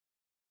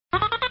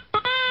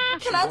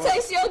Can I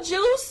taste your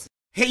juice?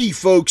 Hey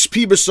folks,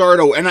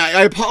 PBusardo, and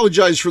I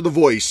apologize for the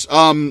voice.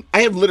 I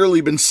have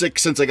literally been sick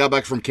since I got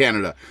back from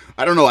Canada.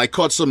 I don't know, I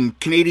caught some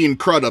Canadian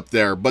crud up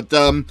there, but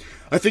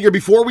I figured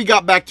before we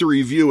got back to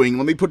reviewing,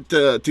 let me put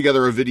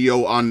together a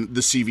video on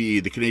the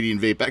CVE, the Canadian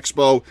Vape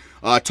Expo,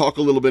 talk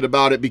a little bit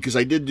about it, because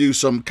I did do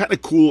some kind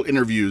of cool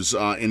interviews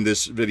in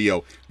this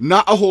video.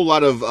 Not a whole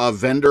lot of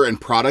vendor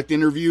and product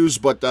interviews,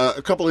 but a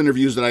couple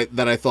interviews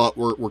that I thought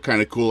were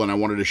kind of cool and I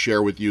wanted to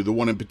share with you. The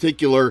one in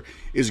particular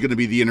is going to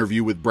be the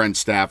interview with Brent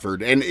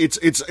Stafford, and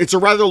it's a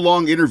rather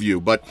long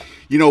interview, but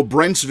you know,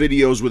 Brent's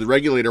videos with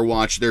Regulator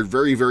Watch, they're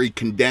very, very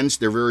condensed,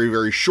 they're very,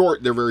 very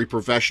short, they're very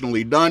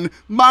professionally done.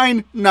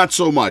 Mine, not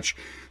so much.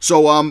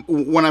 So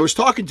when I was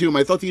talking to him,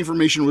 I thought the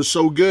information was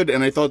so good,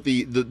 and I thought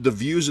the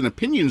views and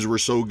opinions were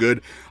so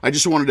good, I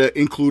just wanted to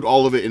include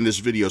all of it in this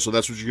video, so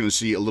that's what you're going to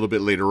see a little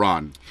bit later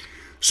on.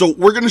 So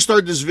we're going to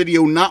start this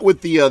video not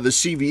with the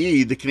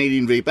CVE, the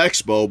Canadian Vape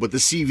Expo, but the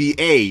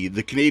CVA,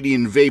 the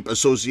Canadian Vape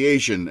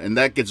Association, and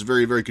that gets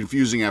very, very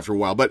confusing after a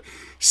while. But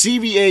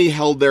CVA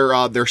held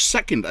their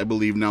second, I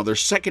believe now, their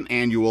second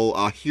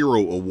annual Hero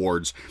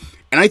Awards.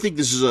 And I think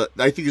this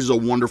is a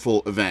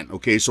wonderful event.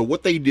 Okay, so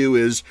what they do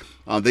is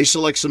they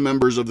select some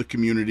members of the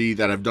community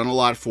that have done a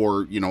lot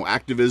for, you know,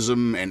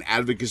 activism and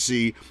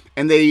advocacy,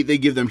 and they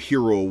give them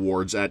hero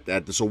awards at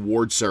this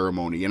award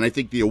ceremony. And I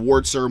think the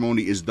award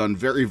ceremony is done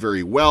very,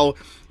 very well.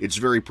 It's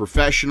very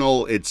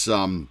professional. It's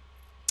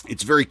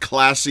very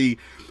classy,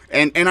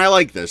 and I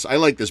like this. I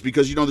like this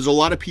because, you know, there's a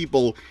lot of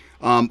people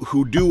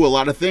who do a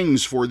lot of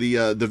things for the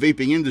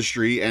vaping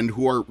industry and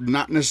who are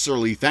not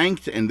necessarily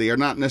thanked, and they are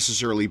not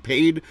necessarily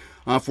paid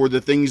for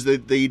the things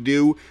that they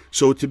do.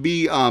 So to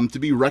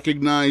be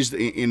recognized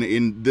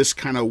in this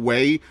kind of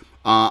way,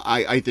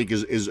 I think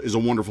is a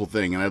wonderful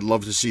thing, and I'd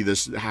love to see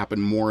this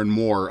happen more and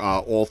more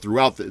all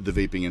throughout the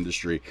vaping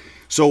industry.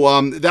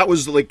 So that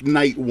was like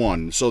night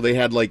one. So they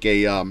had like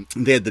they had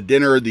the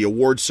dinner, the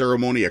award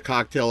ceremony, a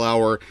cocktail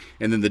hour,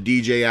 and then the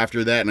DJ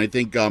after that. And I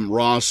think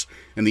Ross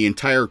and the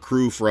entire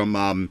crew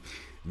from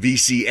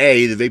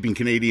VCA, the Vaping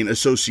Canadian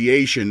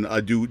Association,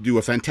 do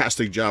a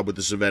fantastic job with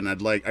this event.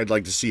 I'd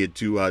like to see it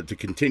to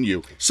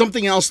continue.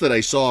 Something else that I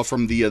saw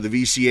from the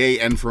VCA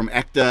and from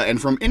ECTA and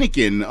from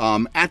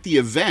Innikin at the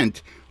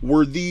event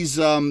were these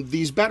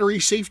battery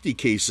safety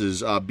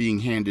cases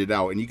being handed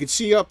out, and you can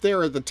see up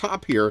there at the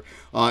top here.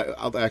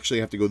 I'll actually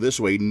have to go this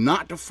way.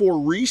 Not for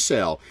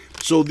resale.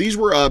 So these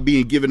were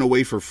being given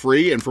away for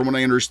free, and from what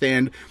I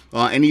understand,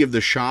 any of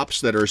the shops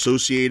that are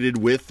associated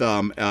with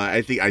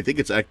I think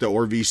it's ECTA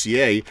or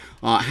VCA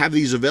have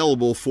these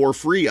available for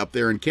free up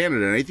there in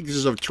Canada, and I think this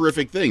is a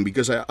terrific thing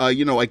because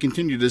you know, I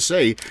continue to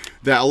say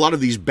that a lot of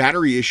these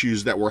battery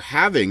issues that we're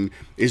having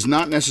is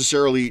not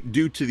necessarily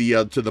due to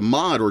the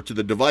mod or to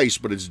the device,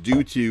 but it's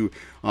due to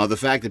the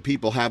fact that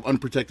people have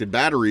unprotected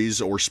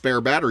batteries or spare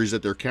batteries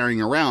that they're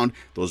carrying around.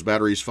 Those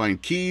batteries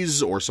find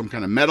keys or some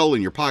kind of metal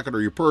in your pocket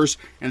or your purse,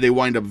 and they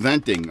wind up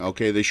venting.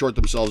 Okay, they short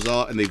themselves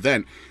out and they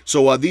vent.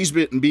 So these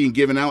being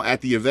given out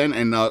at the event,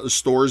 and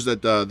stores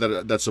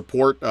that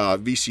support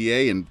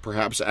VCA and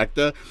perhaps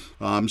ECTA.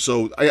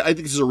 So I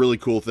think this is a really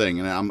cool thing,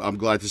 and I'm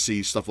glad to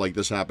see stuff like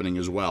this happening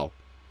as well.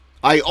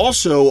 I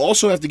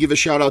also have to give a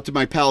shout out to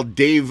my pal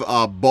Dave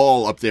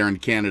Ball up there in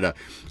Canada.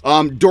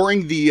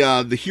 During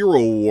the Hero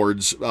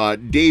Awards,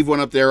 Dave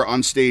went up there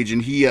on stage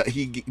and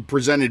he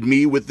presented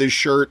me with this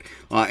shirt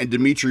and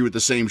Dimitri with the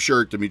same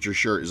shirt. Dimitri's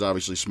shirt is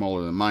obviously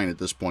smaller than mine at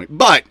this point,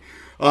 but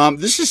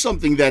this is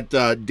something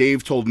that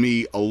Dave told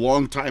me a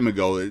long time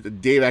ago.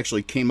 Dave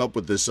actually came up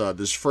with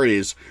this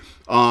phrase.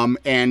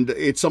 And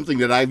it's something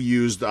that I've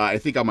used, I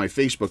think, on my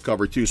Facebook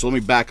cover too. So let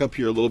me back up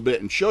here a little bit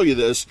and show you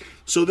this.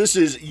 So this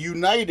is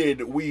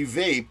 "United we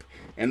vape,"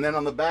 and then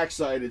on the back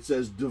side it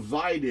says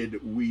 "Divided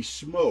we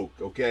smoke."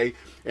 Okay,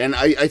 and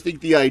I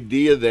think the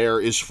idea there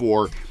is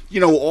for, you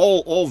know,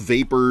 all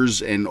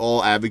vapors and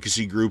all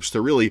advocacy groups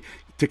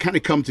to kind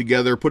of come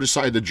together, put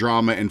aside the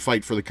drama, and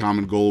fight for the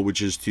common goal,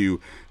 which is to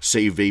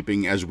save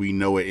vaping as we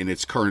know it in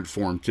its current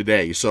form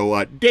today.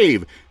 So,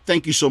 Dave,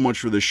 thank you so much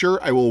for the shirt.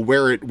 I will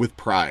wear it with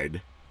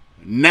pride.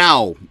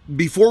 Now,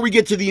 before we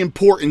get to the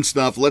important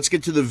stuff, let's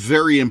get to the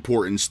very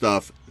important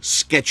stuff,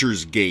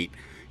 Skechers Gate.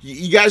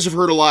 You guys have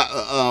heard a lot,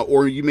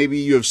 or maybe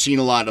you have seen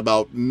a lot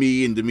about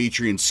me and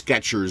Dimitri and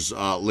Skechers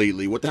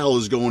lately. What the hell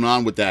is going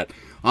on with that?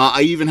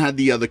 I even had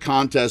the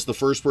contest. The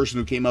first person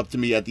who came up to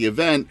me at the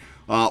event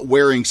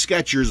wearing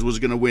Skechers was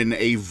going to win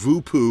a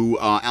Vupu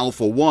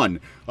Alpha 1.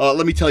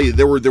 Let me tell you,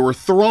 there were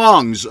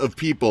throngs of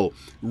people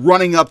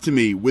running up to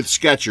me with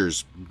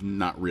Skechers.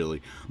 Not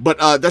really, but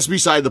that's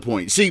beside the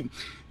point. See,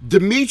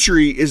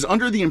 Dimitri is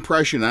under the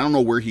impression, I don't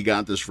know where he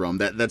got this from,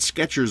 that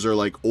Skechers are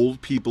like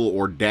old people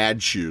or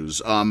dad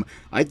shoes.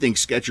 I think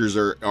Skechers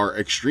are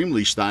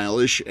extremely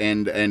stylish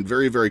and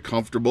very, very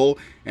comfortable,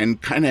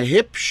 and kind of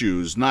hip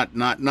shoes, not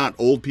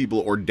old people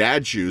or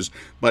dad shoes.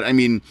 But I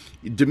mean,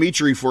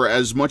 Dimitri, for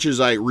as much as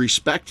I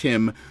respect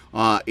him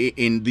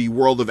in the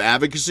world of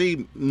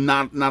advocacy,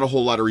 not a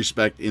whole lot of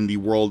respect in the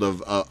world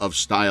of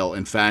style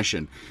and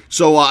fashion.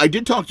 So I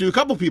did talk to a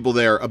couple people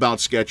there about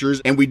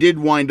Skechers, and we did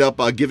wind up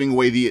giving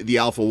away the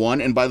Alpha 1.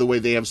 And by the way,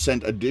 they have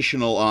sent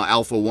additional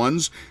Alpha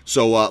 1s,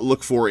 so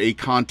look for a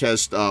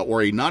contest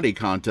or a not a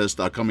contest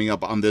coming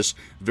up on this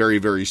very,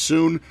 very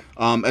soon.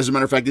 As a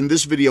matter of fact, in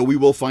this video, we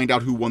will find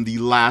out who won the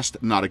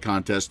last not a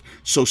contest,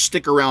 so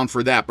stick around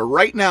for that. But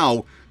right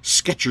now,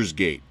 Skechers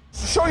Gate.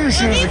 Show your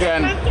shoes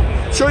again.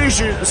 Show your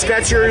shoes,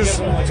 Skechers,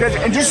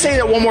 and just say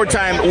that one more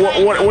time.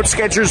 What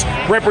Skechers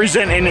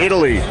represent in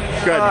Italy?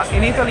 Good.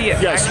 In Italy,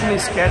 yes. Actually,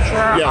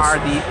 Skechers are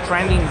the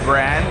trending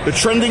brand. The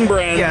trending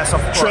brand. Yes,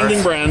 of course.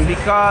 Trending brand.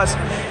 Because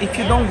if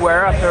you don't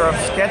wear a pair of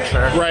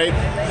Skechers, right,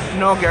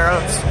 no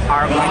girls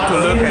are going to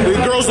look at you.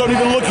 The girls don't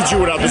even look at you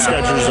without the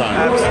Skechers on.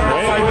 Absolutely.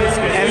 Right?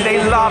 And they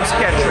love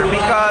Skechers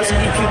because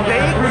if you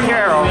take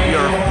care of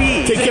your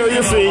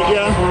feet,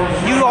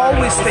 yeah. You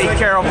always take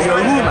care of your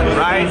lumen,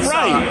 right?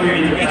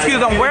 Right. If you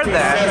don't wear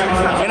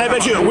that, and I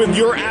bet you with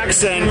your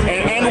accent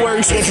and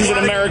wearing Skechers in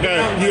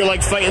America, you're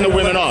like fighting the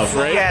women off,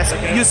 right? Yes.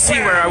 You see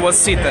where I was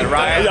seated,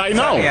 right? I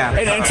know. Yeah.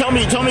 And tell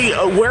me,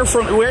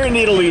 where in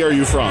Italy are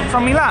you from?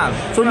 From Milan.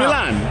 From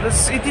Milan. The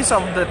cities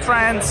of the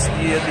trends,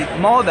 the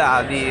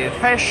moda, the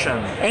fashion,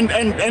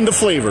 and the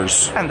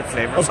flavors. And the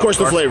flavors. Of course,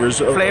 the flavors.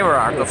 Flavor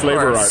art.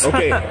 Flavor art.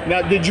 Okay.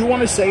 Now, did you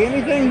want to say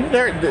anything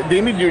there,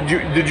 Demi?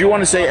 Did you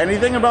want to say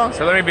anything about?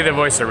 So let me be the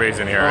voice of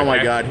reason here. Oh my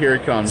okay? God! Here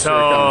it comes. So here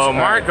it comes.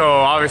 Marco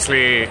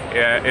obviously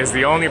is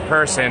the only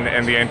person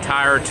in the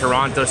entire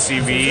Toronto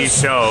CVE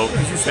show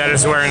that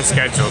is wearing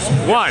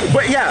Skechers. One.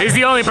 But yeah, he's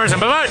the only person.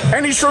 But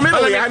and he's from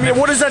Italy. I mean,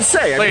 what does that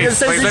say? Please, it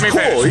says he's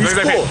cool. He's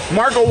cool.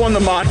 Marco won the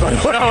mod, by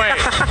the way. No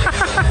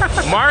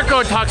wait.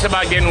 Marco talks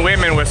about getting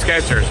women with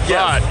Skechers.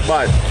 Yes,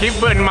 but keep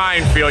in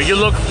mind, Phil, you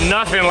look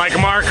nothing like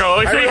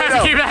Marco. So you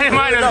have to keep that in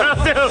mind as well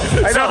too.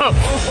 So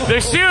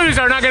the shoes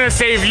are not going to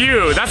save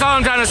you. That's all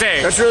I'm trying to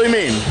say. That's really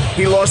mean.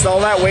 He lost all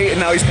that weight and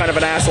now he's kind of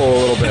an asshole a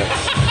little bit.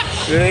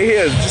 He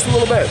is, just a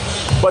little bit.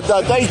 But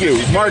thank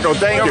you, Marco.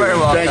 Thank you.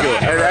 Thank you.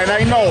 And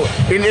I know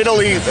in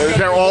Italy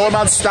they're all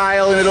about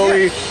style. In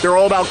Italy, they're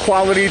all about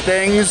quality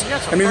things.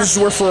 I mean, this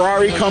is where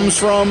Ferrari comes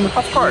from.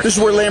 Of course. This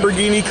is where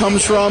Lamborghini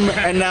comes from,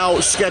 and now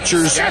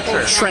Skechers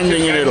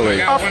trending in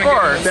Italy. Of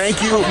course.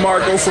 Thank you,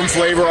 Marco from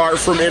Flavor Art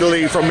from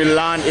Italy, from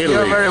Milan, Italy.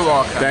 You're very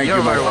welcome. Thank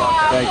you, Marco.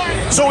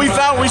 Thank you. So we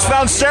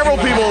found several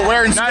people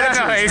wearing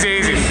Skechers. No,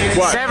 easy.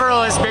 What?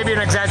 Several is maybe an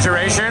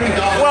exaggeration.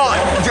 Well,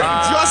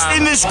 just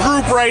in this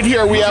group right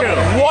here, we have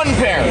 1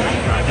 pair,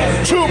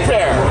 2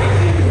 pair,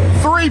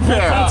 3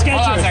 pair, hold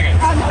on a second,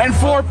 and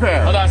 4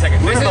 pair. Hold on a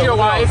second. This is your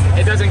wife.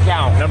 It doesn't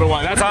count. Number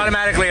one. That's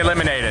automatically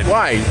eliminated.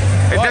 Why?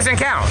 It doesn't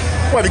count.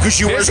 Why? Because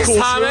she wears This cool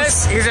is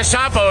Thomas. shoes? He's a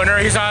shop owner.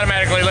 He's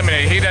automatically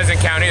eliminated. He doesn't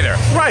count either.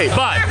 Right.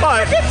 But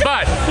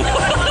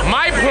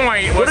my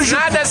point was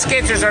not that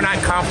Skechers are not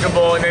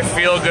comfortable and they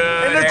feel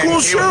good. And they're cool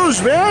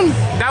shoes, man.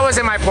 That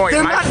wasn't my point.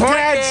 They're My not point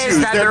dad is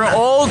shoes. that they're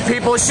old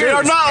people shoes. They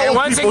are not old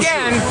once people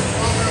again,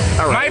 shoes.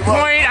 My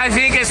point, I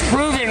think, is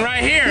proven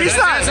right here. He's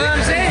That's what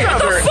I'm saying.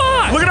 What the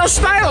fuck? Look at how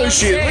stylish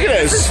she is. Look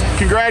at this.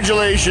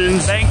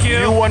 Congratulations. Thank you.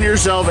 You won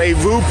yourself a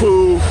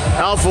Vupu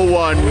Alpha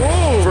 1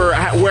 for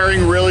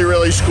wearing really,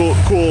 really cool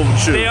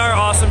shoes. They are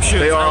awesome shoes.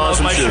 They are I love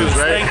awesome my shoes,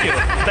 right? Thank you.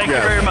 Thank you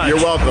very much. You're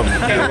welcome.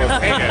 You're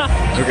welcome.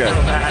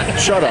 Okay.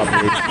 Shut up,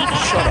 dude.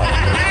 Shut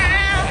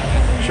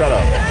up. Shut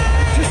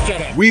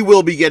up. We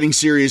will be getting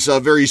serious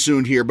very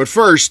soon here, but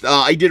first,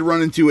 I did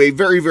run into a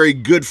very, very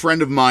good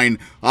friend of mine,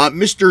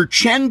 Mr.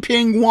 Chen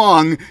Ping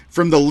Wang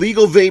from the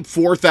Legal Vape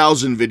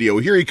 4000 video.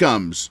 Here he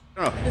comes.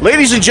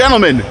 Ladies and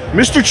gentlemen,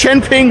 Mr.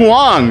 Chen Ping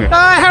Wang.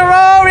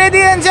 Hello,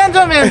 ladies and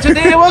gentlemen.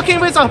 Today, working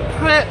with a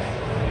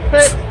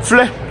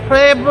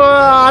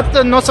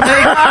flavor North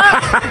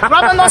America.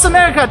 Rather North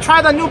America.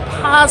 Try the new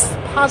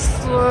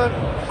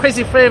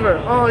crazy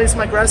flavor. Oh, it's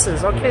my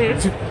glasses. Okay.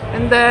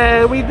 And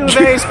we do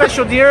very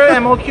special deal.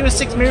 MOQ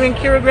 6 million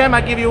kilogram.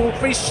 I give you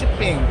free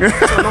shipping.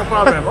 So no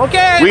problem.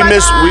 Okay. We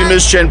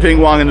miss Chen Ping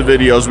Wang in the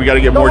videos. We got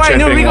to get more Chen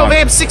Ping Wang. Legal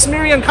Vape 6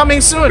 million coming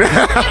soon.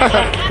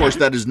 Of course,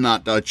 that is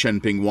not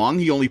Chen Ping Wang.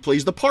 He only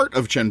plays the part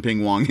of Chen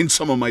Ping Wang in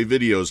some of my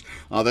videos.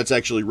 That's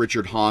actually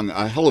Richard Hong,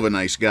 a hell of a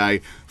nice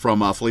guy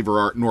from Flavor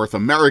Art North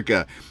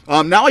America.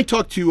 Now I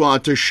talked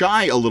to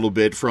Shai a little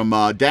bit from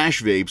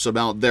Dash Vapes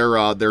about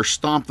their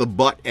Stomp the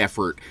Butt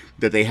effort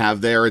that they have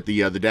there at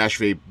the Dash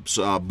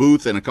Vapes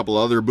booth and a couple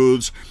other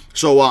booths.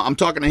 So I'm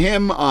talking to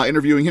him,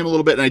 interviewing him a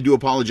little bit, and I do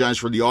apologize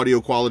for the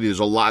audio quality. There's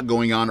a lot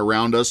going on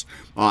around us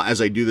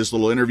as I do this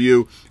little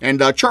interview.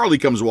 And Charlie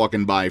comes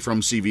walking by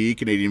from CVE,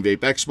 Canadian Vape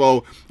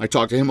Expo. I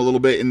talked to him a little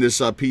bit in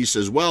this piece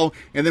as well.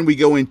 And then we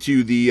go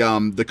into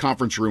the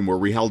conference room where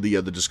we held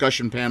the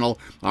discussion panel.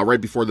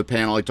 Right before the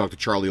panel, I talked to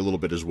Charlie a little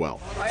bit as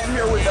well. I am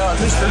here with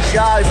Mr.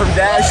 Shai from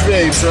Dash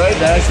Vapes, right?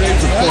 Dash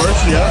Vapes, of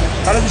course, yeah.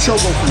 How did the show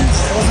go for you?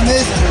 It was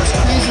amazing. It was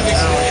crazy.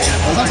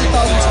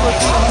 100,000 square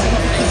feet,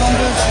 150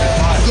 vendors.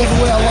 gave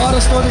away a lot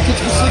of starter kits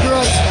for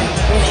cigarettes.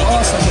 It was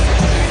awesome.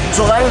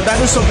 So that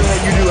is something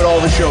that you do at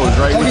all the shows,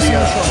 right? Every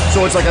single show.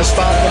 So it's like a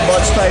stomp the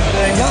butts type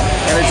thing, Yep.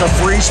 and it's a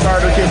free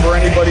starter kit for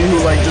anybody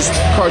who like just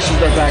crushes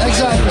their pack.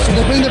 Exactly. So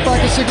they bring their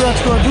pack of cigarettes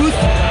to our booth,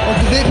 or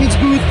to Vape Meats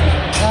booth,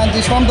 and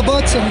they stomp the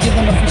butts, and we give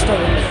them a free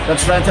starter kit.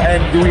 That's fantastic.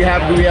 And do we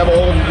have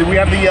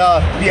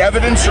the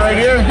evidence right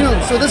here? We do.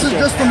 So this is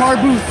just from our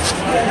booth.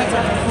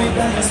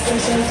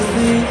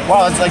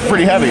 Wow, that's like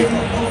pretty heavy.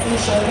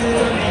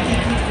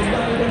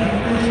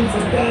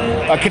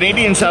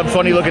 Canadians have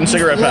funny looking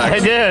cigarette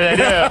packs. They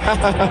do.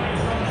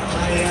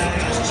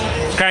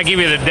 Kind of give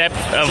you the depth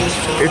of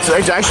It's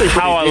actually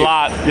pretty how a deep.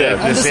 lot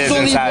And this this is is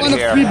only inside one of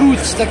here. 3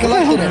 booths that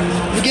collected it.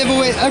 We give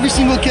away every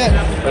single kit.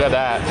 Look at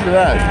that. Look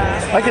at that.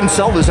 I can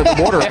sell this at the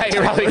border. Yeah,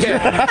 you probably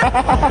can.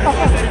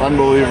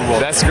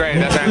 Unbelievable. That's great.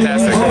 That's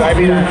fantastic. I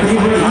mean,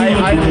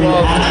 I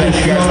love that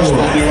you guys are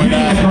still doing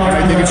that.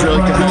 I think it's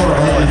really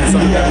commendable and it's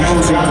something that we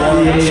should see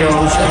more of the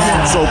shows.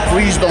 So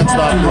please don't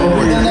stop doing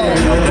what you're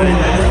doing.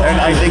 And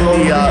I think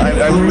we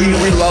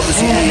love the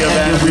CVE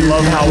event. We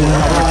love how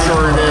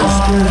mature it is.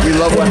 We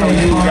love how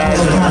you guys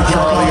and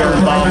Charlie are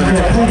involved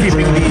in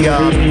keeping the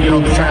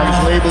childish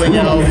labeling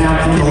out,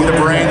 keeping the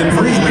brand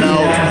infringement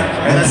out,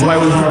 and that's why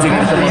we continue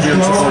to come up here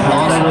and support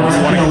Boston. We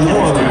want to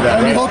continue to do that.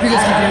 And we Right? hope you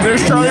guys can.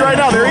 There's Charlie right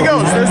now. There he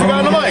goes. There's the guy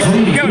on the mic.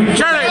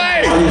 Charlie!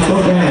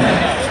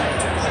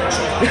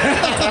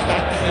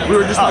 We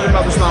were just talking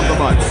about the stomp the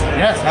butts.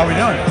 Yes, how we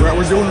doing?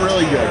 We're doing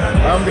really good.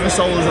 I'm going to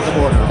sell those at the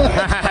border.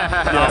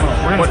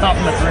 We're gonna stop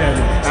them at 3.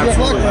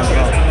 Absolutely.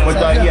 But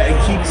yeah,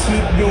 keep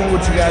doing what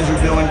you guys are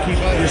doing. Keep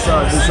this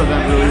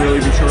event really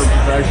mature and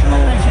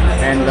professional,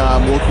 and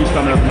we'll keep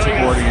coming up and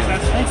supporting it.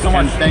 Thanks so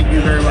much. And thank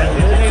you very much.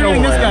 Seeing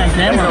this guy on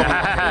camera.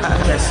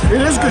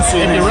 It is good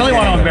seeing If you really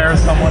want to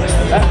embarrass someone,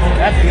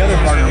 that's the other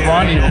partner,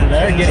 Ronnie over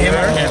there. Get him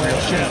on camera.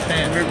 He'll shit his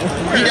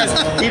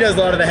pants. He does a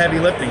lot of the heavy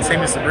lifting. Same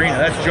as Sabrina.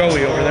 That's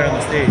Joey over there on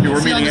the stage. We're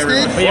See on meeting the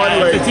everyone. stage? But By the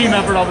yeah, way, it's a team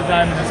effort all the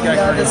time, and this guy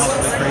Curtis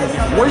is crazy.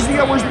 where's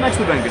the next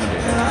event going to be?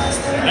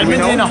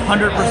 Edmonton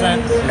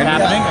 100%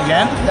 happening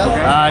again.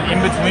 In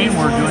between,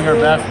 we're doing our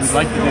best. We'd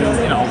like to do,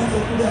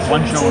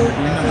 one show in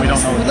between them. We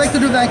don't know. We'd like to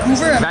do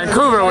Vancouver.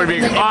 Vancouver would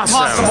be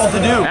awesome. Impossible to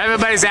do.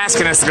 Everybody's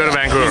asking us to go to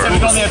Vancouver. We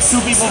can only have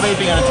 2 people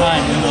vaping at a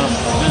time.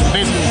 There's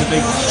basically the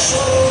big.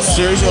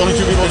 Seriously, only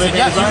 2 people vaping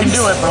Yes, at a you time? can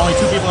do it, but only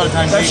 2 people at a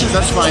time.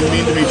 That's fine. Me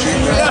and Dimitris.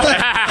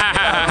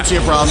 I don't see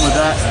a problem with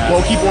that.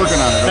 Well, keep working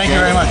on it. Thank okay?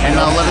 you very much. And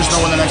let us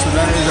know when the next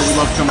event is, and we'd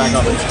love to come back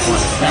up and support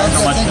it. Thanks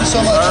so much. Thank you so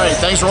much. All right,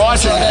 thanks for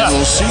watching.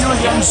 We'll see you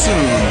again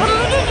soon.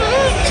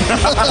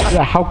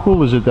 Yeah, how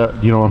cool is it that,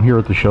 I'm here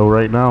at the show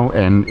right now,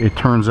 and it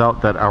turns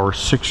out that our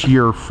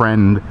 6-year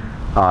friend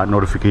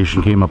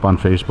notification came up on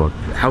Facebook.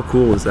 How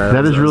cool was that?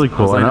 That is really I was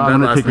cool. laying And in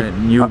I'm bed gonna last take night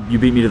and you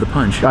beat me to the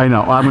punch. I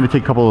know. I'm going to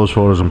take a couple of those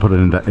photos and put it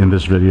in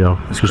this video.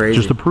 crazy.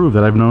 Just to prove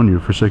that I've known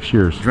you for 6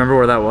 years. Do you remember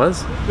where that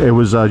was? It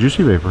was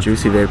Juicy Vapor.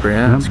 Juicy Vapor,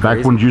 yeah. It's Back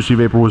crazy. when Juicy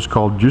Vapor was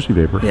called Juicy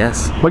Vapor.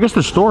 Yes. Well, I guess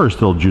the store is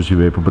still Juicy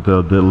Vapor, but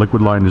the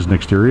liquid line is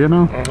Nexteria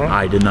now.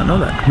 I did not know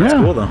that. That's Yeah.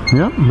 cool though.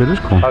 Yeah, it is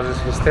cool. How's this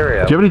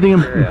hysteria? Do you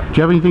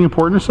have anything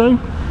important to say?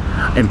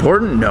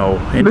 Important? No.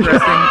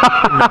 Interesting?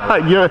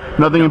 Yeah,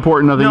 nothing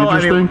important, nothing No, I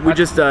interesting. mean, we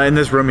just, in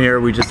this room here,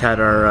 we just had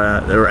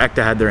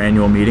ECTA had their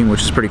annual meeting,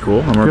 which is pretty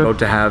cool. And we're Good. about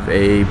to have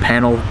a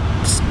panel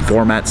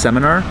format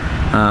seminar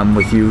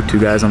with you 2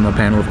 guys on the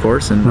panel, of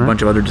course, and a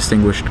bunch of other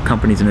distinguished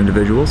companies and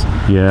individuals.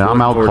 Yeah, So I'm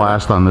looking forward to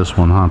outclassed on this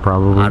one, huh?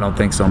 Probably. I don't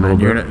think so, A man.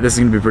 little bit. This is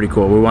going to be pretty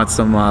cool. We want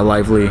some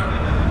lively,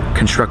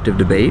 constructive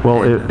debate.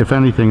 Well, and, if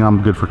anything,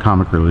 I'm good for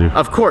comic relief.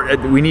 of course,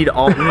 we need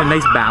a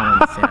nice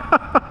balance. Yeah.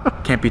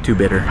 Can't be too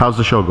bitter. How's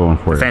the show going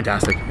for you?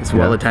 Fantastic. It's Yeah.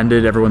 well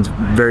attended. Everyone's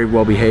very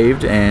well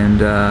behaved, and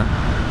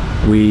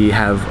we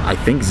have, I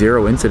think,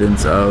 0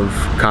 incidents of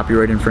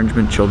copyright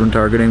infringement, children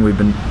targeting. We've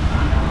been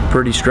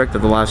pretty strict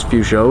at the last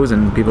few shows,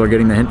 and people are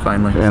getting the hint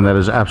finally. And that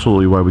is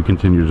absolutely why we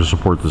continue to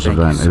support this Thank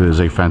event. you. It is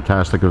a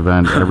fantastic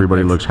event.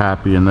 Everybody looks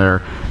happy in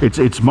there.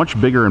 It's much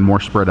bigger and more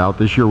spread out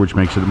this year, which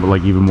makes it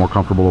like even more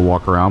comfortable to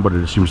walk around. But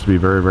it seems to be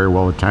very, very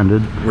well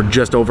attended. We're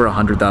just over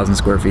 100,000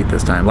 square feet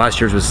this time. Last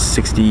year's was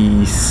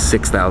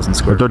 66,000 I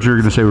square thought feet. you were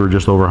going to say we were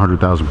just over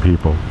 100,000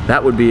 people.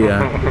 That would be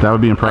That would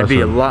be impressive. I'd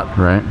be a lot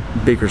right?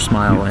 bigger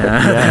smile.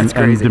 Yeah, And, that's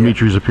crazy. and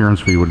Dimitri's appearance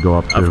fee would go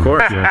up too. Of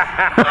course.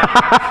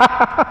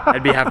 Yeah.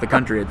 I'd be half the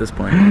country at this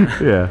point.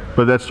 Yeah,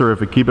 but that's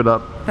terrific. Keep it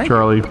up, Thank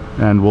Charlie,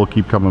 and we'll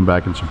keep coming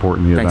back and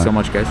supporting the Thanks event. so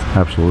much, guys.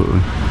 Absolutely.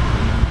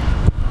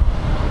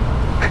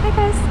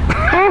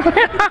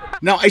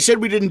 Now, I said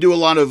we didn't do a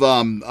lot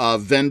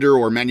of vendor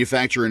or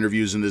manufacturer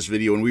interviews in this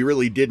video, and we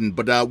really didn't.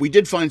 But we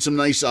did find some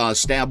nice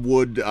stab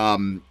wood,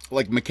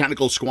 like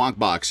mechanical squonk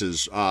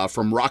boxes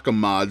from Rock'em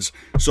Mods.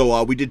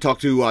 So we did talk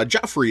to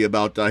Joffrey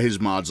about his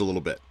mods a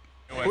little bit.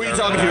 Who are you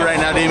talking to right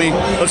now, Demi?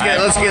 Let's get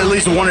at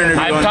least one interview.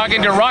 I'm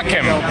talking to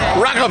Rock'em.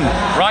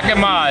 Rock'em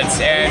Mods,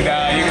 and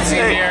you can see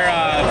here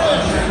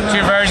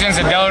 2 versions,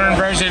 a Delaware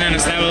version and a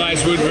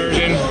stabilized wood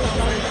version.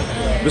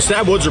 The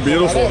stab woods are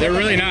beautiful. They're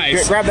really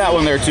nice. Grab that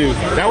one there too.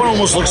 That one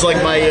almost looks like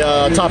my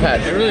top hat.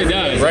 It really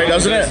does. Right,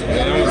 doesn't it?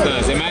 It almost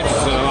does. It matches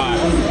it a lot.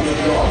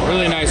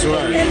 Really nice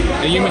work.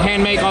 And you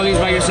hand make all these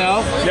by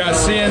yourself? Yeah,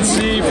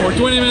 CNC for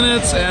 20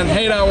 minutes and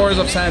 8 hours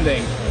of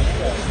sanding.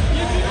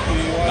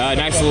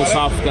 Nice little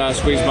soft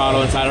squeeze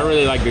bottle inside. I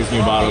really like these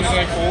new bottles.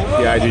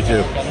 Yeah, I do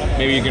too.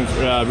 Maybe you can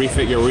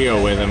refit your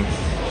reel with them.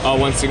 Oh,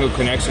 one single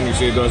connection. You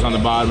see it goes on the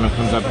bottom and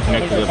comes up and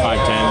connected to the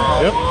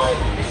 510. Yep.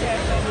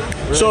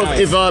 Really So nice.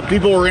 if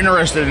people were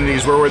interested in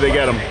these, where would they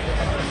get them?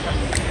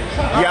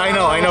 Yeah, I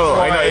know.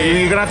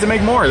 You're gonna have to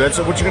make more. That's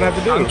what you're gonna have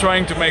to do. I'm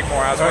trying to make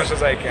more as much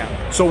as I can.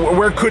 So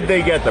where could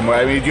they get them?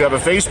 I mean, do you have a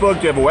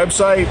Facebook? Do you have a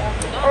website?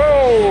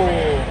 Oh,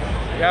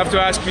 you have to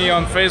ask me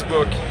on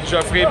Facebook,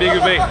 Geoffrey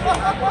BGB.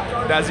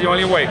 That's the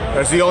only way.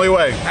 That's the only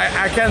way.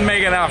 I can't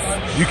make enough.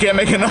 You can't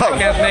make enough. I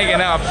can't make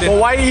enough. Well,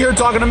 why are you here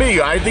talking to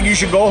me? I think you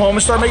should go home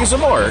and start making some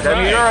more.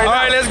 I mean, All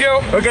right, let's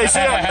go. Okay, see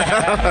ya.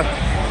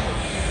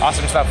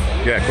 Awesome stuff.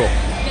 Yeah, cool.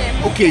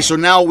 Okay, so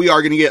now we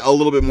are going to get a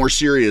little bit more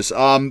serious.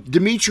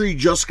 Dimitri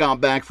just got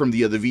back from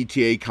the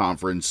VTA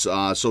conference.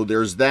 So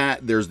there's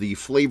that. There's the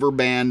flavor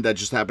ban that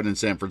just happened in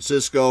San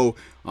Francisco,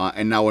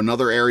 and now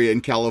another area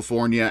in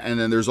California. And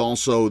then there's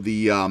also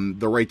the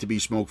right to be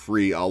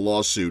smoke-free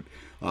lawsuit.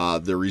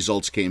 The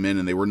results came in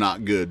and they were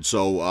not good.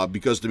 So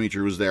because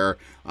Dimitri was there,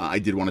 I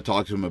did want to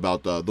talk to him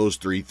about those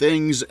three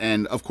things.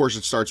 And of course,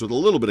 it starts with a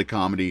little bit of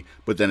comedy,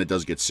 but then it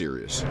does get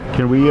serious.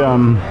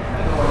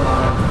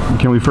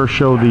 Can we first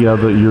show the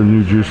your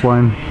new juice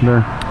line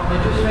there?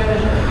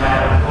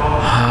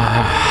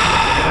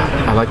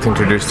 I'd like to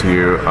introduce to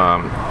you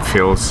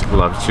Phil's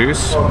Love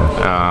Juice.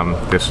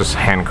 This was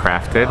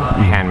handcrafted,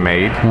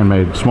 handmade.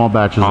 Handmade, small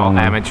batches. All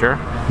only. amateur.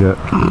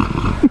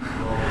 Yeah.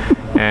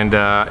 And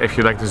if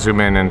you'd like to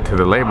zoom in into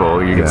the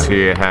label, you can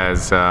see it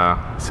has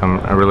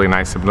some really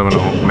nice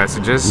subliminal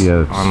messages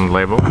on the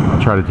label.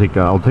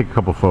 I'll take a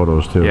couple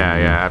photos too.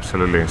 Yeah,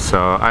 absolutely.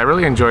 So I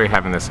really enjoy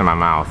having this in my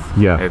mouth.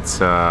 Yeah. It's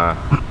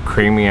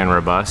creamy and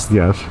robust.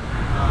 Yes.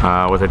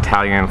 With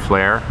Italian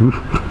flair.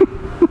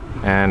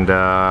 And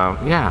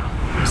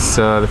yeah, it's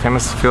the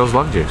famous Phil's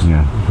Love Juice.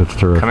 Yeah, that's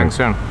terrific. Coming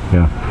soon.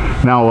 Yeah.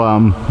 Now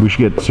we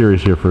should get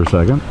serious here for a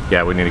second.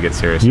 Yeah, we need to get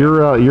serious.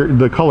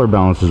 The color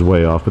balance is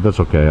way off, but that's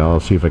okay.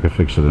 I'll see if I can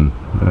fix it. And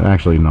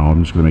actually, no,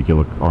 I'm just gonna make you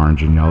look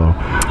orange and yellow.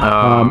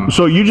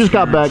 So you just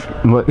got back.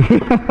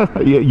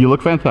 You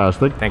look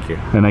fantastic. Thank you.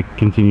 And I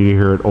continue to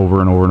hear it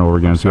over and over and over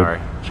again. Sorry.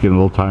 It's getting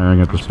a little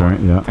tiring at this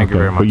point. Yeah. Thank you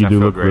very much. But you do I feel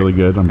look great. really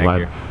good.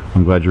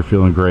 I'm glad you're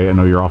feeling great. I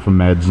know you're off of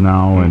meds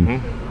now,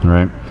 and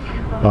right.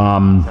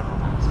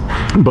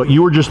 But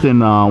you were just in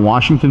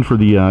Washington for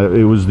the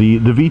it was the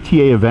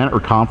VTA event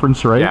or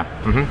conference, right?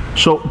 Yeah.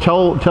 So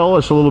tell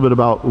us a little bit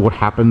about what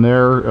happened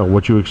there,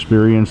 what you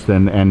experienced,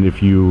 and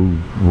if you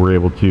were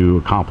able to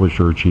accomplish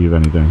or achieve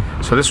anything.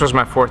 So this was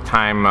my fourth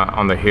time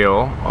on the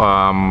Hill.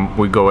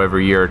 We go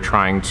every year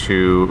trying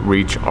to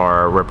reach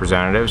our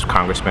representatives,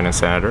 congressmen and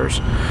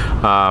senators.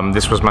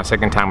 This was my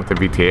second time with the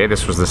VTA.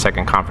 This was the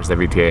second conference that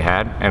VTA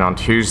had. And on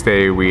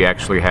Tuesday, we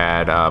actually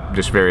had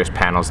just various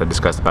panels that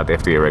discussed about the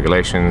FDA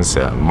regulations,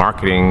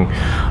 marketing,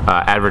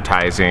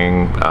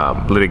 advertising,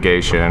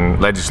 litigation,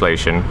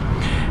 legislation.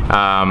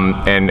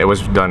 And it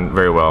was done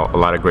very well. A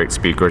lot of great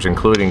speakers,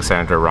 including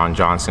Senator Ron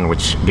Johnson,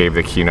 which gave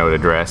the keynote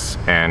address,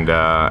 and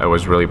it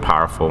was really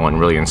powerful and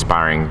really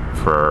inspiring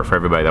for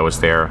everybody that was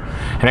there.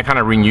 And it kind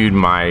of renewed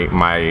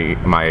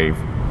my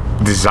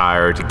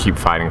desire to keep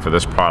fighting for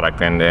this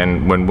product.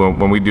 And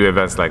when we do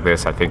events like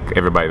this, I think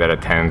everybody that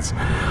attends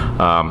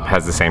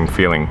has the same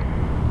feeling.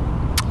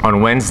 On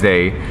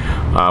Wednesday,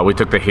 we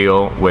took the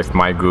Hill with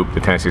my group, the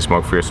Tennessee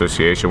Smoke-Free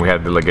Association. We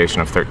had a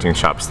delegation of 13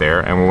 shops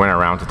there, and we went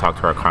around to talk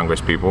to our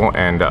congresspeople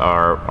and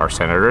our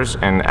senators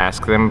and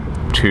ask them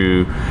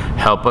to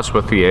help us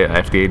with the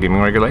FDA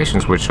deeming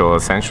regulations, which will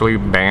essentially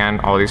ban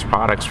all these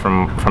products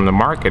from the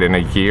market in a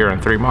year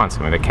and 3 months.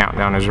 I mean, the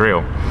countdown is real.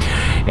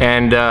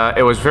 And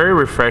it was very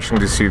refreshing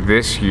to see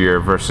this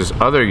year versus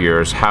other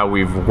years how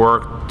we've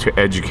worked to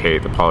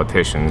educate the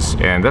politicians.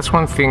 And that's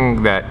one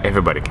thing that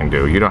everybody can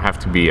do. You don't have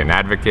to be an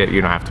advocate,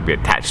 you don't have to be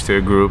attached to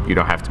a group, you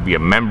don't have to be a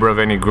member of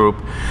any group.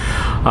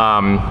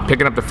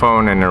 Picking up the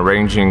phone and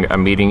arranging a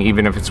meeting,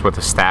 even if it's with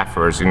the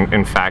staffers.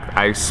 In fact,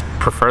 I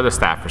prefer the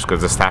staffers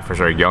because the staffers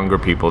are younger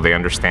people. They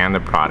understand the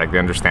product, they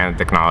understand the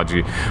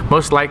technology.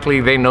 Most likely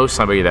they know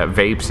somebody that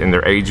vapes in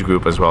their age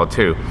group as well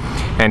too.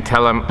 And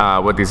tell them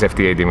what these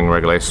FDA deeming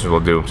regulations will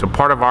do. So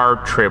part of our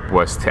trip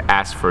was to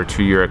ask for a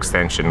 2-year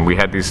extension. We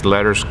had these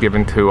letters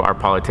given to our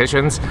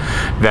politicians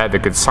that they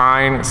could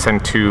sign,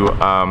 send to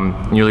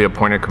newly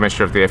appointed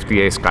Commissioner of the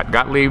FDA, Scott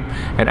Gottlieb,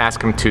 and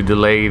ask him to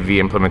delay the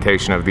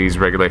implementation of these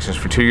regulations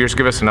for 2 years,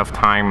 give us enough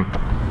time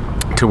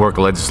to work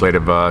a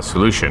legislative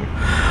solution.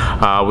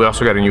 We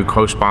also got a new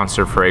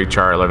co-sponsor for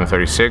HR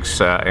 1136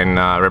 in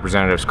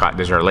Representative Scott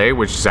Desjardins,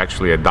 which is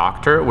actually a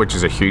doctor, which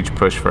is a huge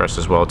push for us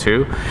as well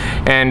too.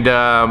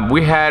 And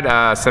we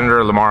had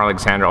Senator Lamar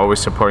Alexander always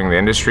supporting the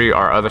industry.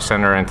 Our other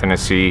senator in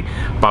Tennessee,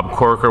 Bob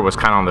Corker, was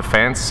kind of on the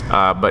fence,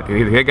 but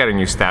they got a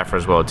new staffer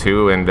as well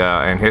too.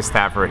 And his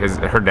staffer,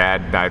 her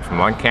dad died from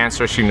lung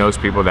cancer. She knows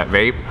people that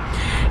vape,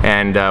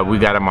 and we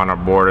got him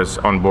on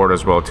board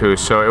as well too.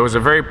 So it was a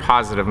very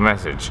positive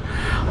message.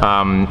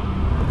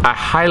 I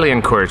highly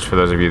encourage, for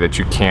those of you that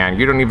you can,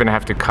 you don't even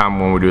have to come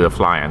when we do the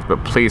fly-ins,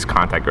 but please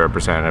contact your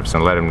representatives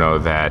and let them know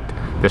that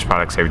this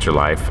product saved your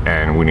life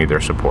and we need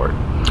their support.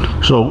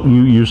 So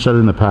you said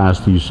in the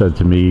past, you said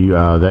to me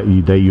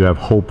that you have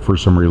hope for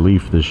some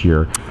relief this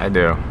year. I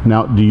do.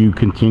 Now, do you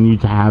continue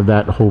to have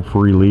that hope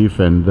for relief?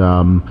 And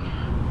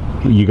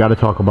you got to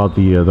talk about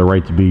the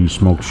right to be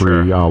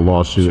smoke-free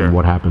lawsuit and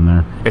what happened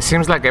there. It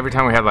seems like every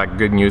time we have like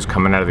good news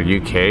coming out of the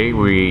UK,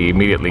 we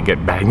immediately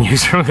get bad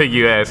news from the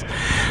US.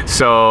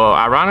 So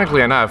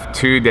ironically enough,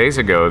 2 days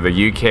ago, the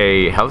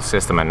UK health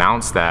system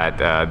announced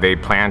that they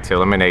plan to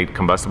eliminate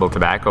combustible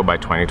tobacco by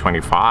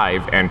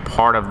 2025, and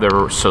part of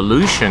the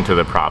solution to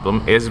the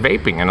problem is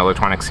vaping and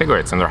electronic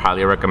cigarettes, and they're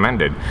highly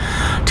recommended.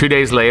 2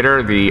 days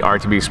later, the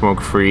R2B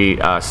smoke-free /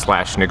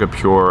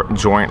 Nicopure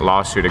joint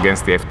lawsuit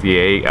against the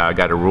FDA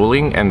got a ruling,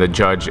 and the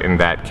judge in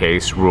that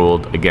case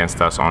ruled against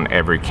us on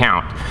every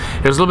count.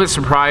 It was a little bit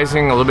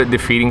surprising, a little bit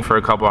defeating for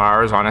a couple of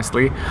hours,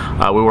 honestly.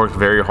 We worked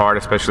very hard,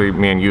 especially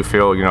me and you,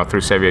 Phil, through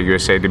CVE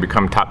USA, to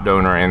become top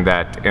donor in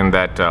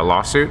that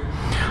lawsuit.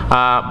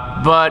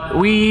 But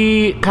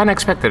we kind of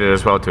expected it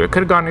as well too. It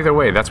could have gone either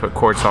way. That's what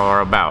courts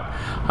are about.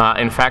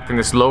 In fact, in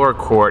this lower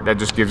court, that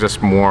just gives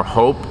us more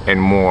hope and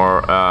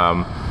more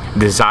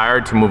desire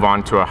to move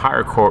on to a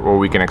higher court where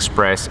we can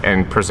express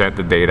and present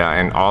the data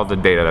and all the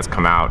data that's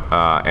come out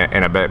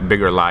in a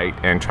bigger light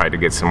and try to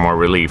get some more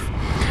relief.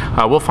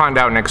 We'll find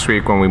out next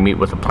week when we meet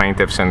with the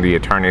plaintiffs and the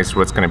attorneys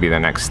what's going to be the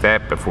next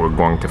step, if we're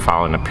going to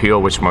file an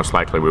appeal, which most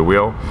likely we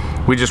will.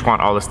 We just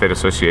want all the state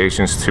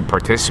associations to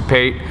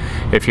participate.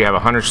 If you have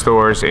 100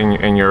 stores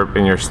in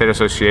your state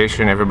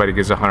association, everybody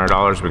gives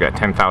 $100. We got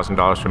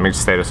 $10,000 from each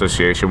state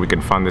association. We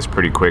can fund this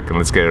pretty quick, and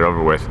let's get it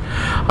over with.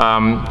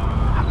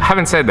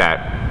 Having said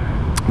that,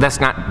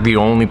 that's not the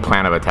only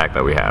plan of attack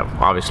that we have.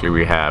 Obviously,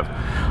 we have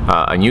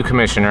a new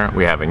commissioner,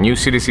 we have a new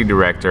CDC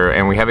director,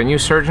 and we have a new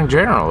surgeon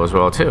general as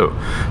well too.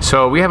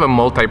 So we have a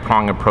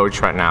multi-pronged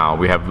approach right now.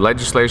 We have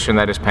legislation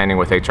that is pending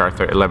with HR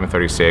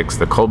 1136.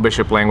 The Cole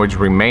Bishop language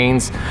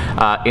remains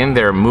in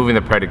there, moving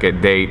the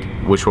predicate date,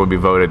 which will be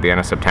voted at the end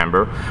of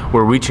September.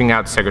 We're reaching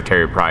out to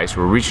Secretary Price.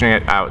 We're reaching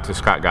out to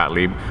Scott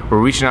Gottlieb.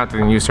 We're reaching out to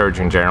the new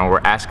surgeon general.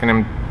 We're asking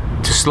him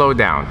to slow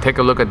down, take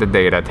a look at the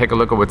data, take a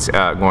look at what's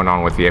going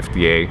on with the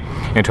FDA,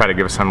 and try to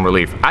give us some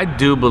relief. I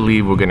do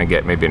believe we're going to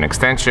get maybe an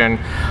extension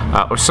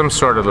or some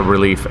sort of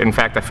relief. In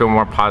fact, I feel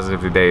more positive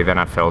today than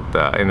I felt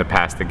in the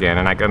past again,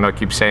 and I know I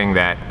keep saying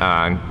that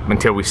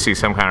until we see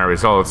some kind of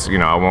results,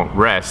 I won't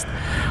rest.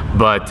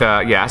 But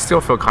yeah, I still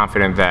feel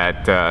confident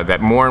that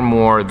that more and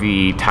more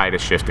the tide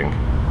is shifting.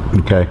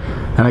 Okay,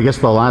 and I guess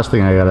the last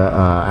thing I got to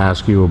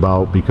ask you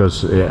about,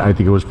 because I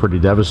think it was pretty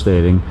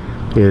devastating,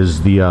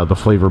 is the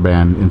flavor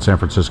ban in San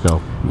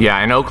Francisco.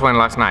 Yeah, in Oakland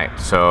last night.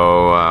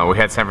 So we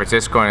had San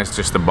Francisco, and it's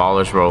just the ball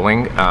is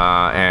rolling,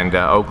 and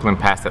Oakland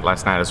passed it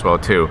last night as well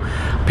too.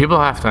 People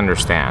have to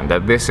understand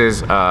that this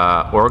is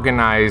an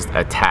organized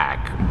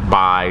attack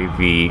by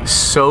the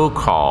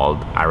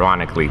so-called,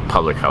 ironically,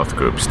 public health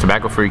groups.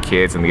 Tobacco-Free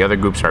Kids and the other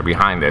groups are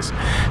behind this.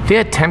 They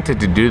attempted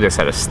to do this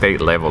at a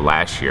state level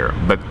last year,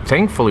 but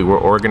thankfully we're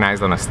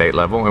organized on a state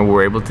level and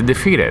we're able to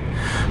defeat it.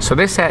 So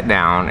they sat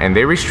down and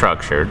they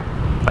restructured,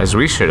 as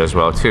we should as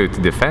well too,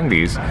 to defend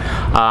these.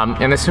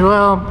 And they said,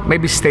 well,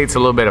 maybe states a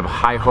little bit of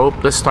high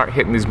hope. Let's start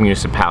hitting these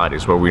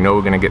municipalities where we know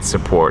we're going to get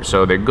support.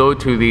 So they go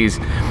to these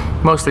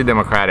mostly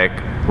Democratic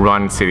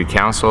run city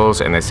councils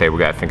and they say, we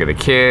got to think of the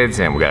kids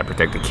and we got to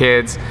protect the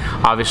kids.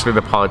 Obviously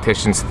the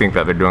politicians think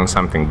that they're doing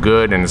something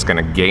good and it's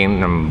going to gain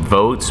them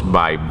votes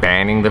by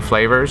banning the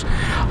flavors.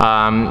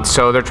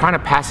 So they're trying to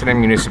pass it in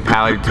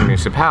municipality to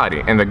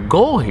municipality. And the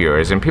goal here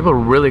is, and people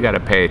really got to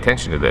pay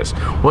attention to this,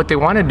 what they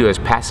want to do is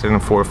pass it in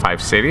 4 or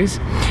 5 cities,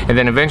 and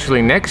then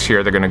eventually next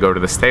year they're going to go to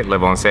the state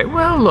level and say,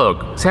 well,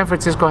 look, San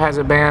Francisco has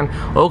a ban,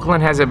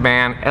 Oakland has a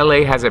ban,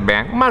 LA has a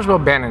ban, might as well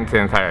ban it into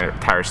the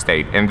entire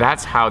state. And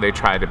that's how they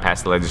try to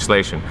pass the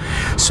legislation.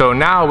 So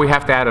now we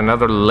have to add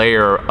another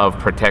layer of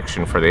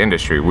protection for the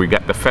industry. We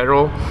got the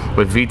federal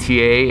with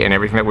VTA and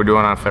everything that we're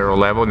doing on a federal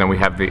level, and then we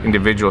have the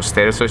individual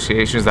state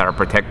associations that are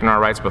protecting our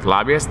rights with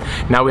lobbyists.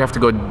 Now we have to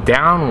go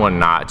down one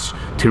notch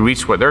to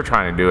reach what they're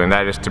trying to do, and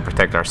that is to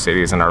protect our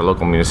cities and our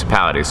local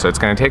municipalities. So it's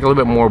going to take a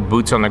little bit more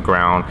boots on the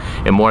ground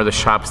and more of the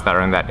shops that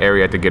are in that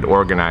area to get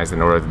organized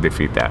in order to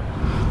defeat that.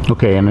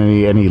 Okay, and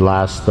any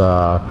last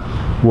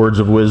words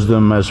of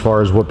wisdom as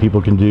far as what people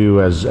can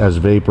do as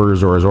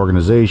vapors or as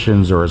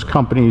organizations or as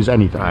companies,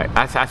 anything? Right.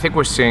 I think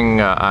we're seeing,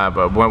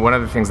 one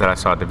of the things that I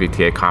saw at the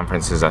VTA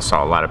conference is I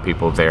saw a lot of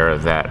people there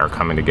that are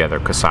coming together.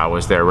 CASA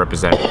was there,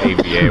 Representative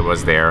AVA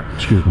was there.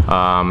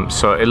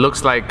 So it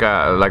looks like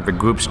the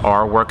groups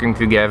are working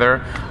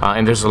together,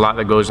 and there's a lot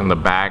that goes in the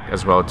back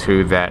as well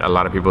too that a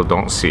lot of people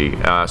don't see.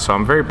 So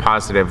I'm very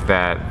positive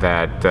that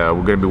we're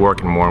going to be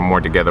working more and more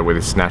together with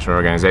these national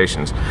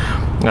organizations.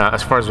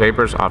 As far as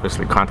vapors,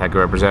 obviously contact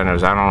your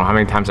representatives, I don't know how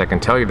many times I can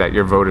tell you that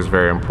your vote is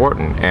very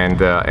important,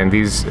 and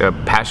these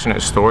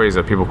passionate stories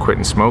of people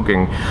quitting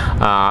smoking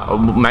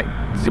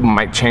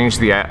might change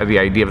the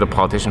idea of the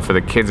politician for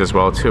the kids as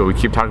well too. We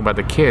keep talking about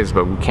the kids,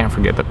 but we can't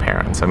forget the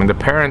parents. I mean, the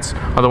parents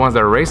are the ones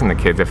that are raising the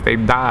kids. If they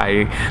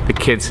die, the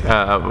kids'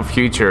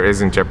 future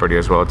is in jeopardy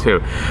as well too.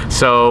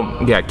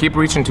 So yeah, keep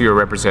reaching to your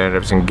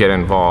representatives and get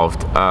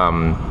involved.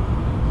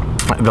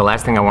 The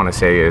last thing I want to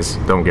say is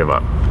don't give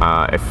up.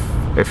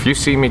 If you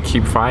see me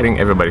keep fighting,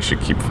 everybody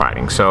should keep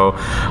fighting. So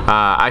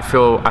I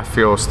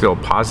feel still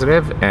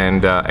positive,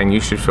 and you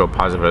should feel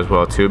positive as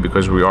well too,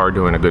 because we are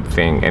doing a good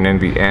thing. And in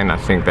the end, I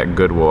think that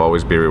good will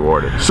always be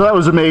rewarded. So that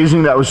was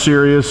amazing. That was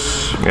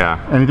serious.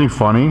 Yeah. Anything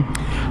funny?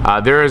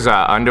 There is an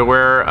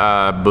underwear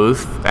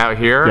booth out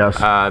here. Yes.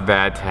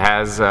 That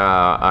has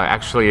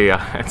actually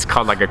it's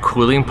called like a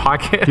cooling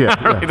pocket. Yeah,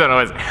 I really don't know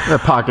what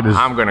that pocket is.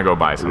 I'm gonna go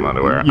buy some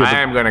underwear. Yeah, I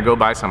am gonna go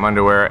buy some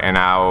underwear, and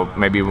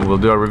maybe we'll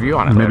do a review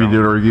on it. Maybe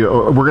do a review.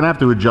 We're gonna have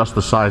to adjust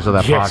the size of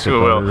that yes, pocket. We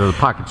will. The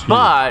pocket's huge.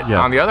 But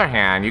on the other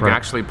hand, you can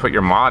actually put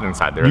your mod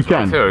inside there as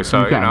well too.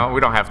 So you know, we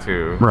don't have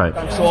to. Right.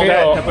 So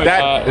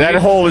that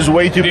hole is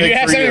way too big for you. Do you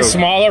have something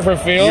smaller for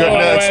Phil? No,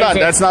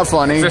 that's not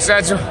funny.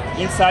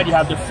 Inside you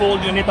have the full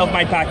unit of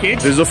my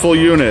package. There's a full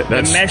unit.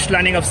 The mesh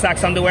lining of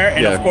Saks underwear,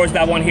 and of course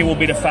that one here will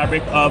be the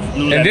fabric of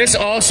Lululemon. And this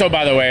also,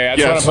 by the way, I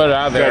just want to put it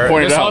out there.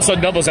 This also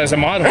doubles as a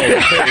mod holder.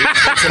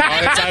 It's a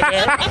mod inside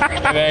there.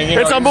 And then, you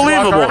know, it's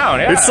unbelievable.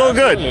 Yeah, it's so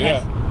good.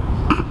 Yeah.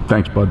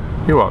 Thanks, bud.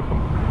 You're welcome.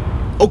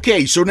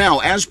 Okay, so now,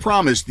 as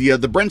promised, the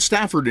Brent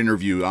Stafford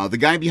interview, the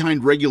guy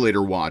behind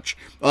Regulator Watch.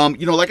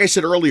 You know, like I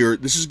said earlier,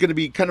 this is going to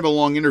be kind of a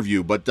long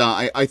interview, but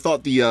I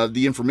thought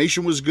the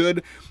information was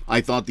good. I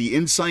thought the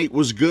insight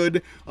was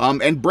good.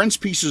 And Brent's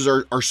pieces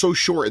are so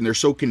short and they're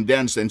so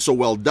condensed and so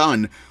well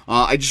done.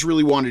 I just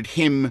really wanted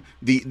him,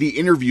 the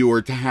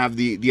interviewer, to have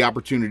the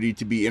opportunity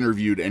to be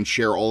interviewed and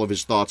share all of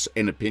his thoughts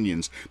and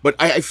opinions. But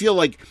I feel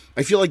like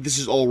this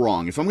is all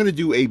wrong. If I'm going to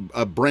do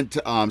a Brent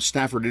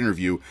Stafford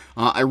interview,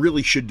 I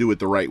really should do it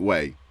the right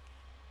way.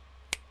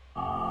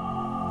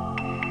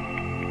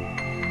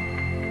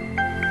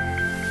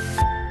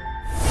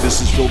 This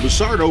is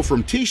PBusardo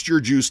from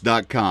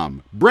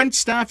TasteYourJuice.com. Brent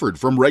Stafford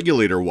from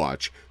Regulator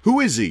Watch.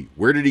 Who is he?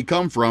 Where did he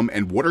come from?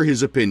 And what are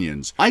his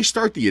opinions? I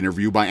start the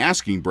interview by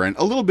asking Brent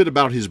a little bit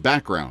about his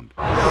background.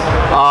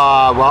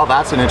 Well,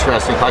 that's an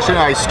interesting question.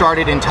 I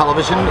started in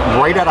television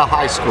right out of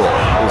high school.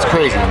 It was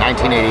crazy,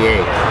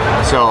 1988.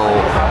 So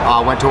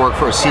I went to work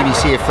for a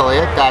CBC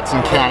affiliate. That's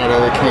in Canada,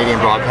 the Canadian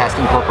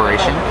Broadcasting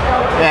Corporation.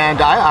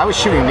 And I was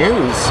shooting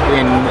news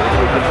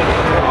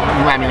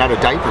out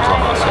of diapers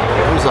almost.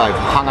 I've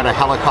hung out of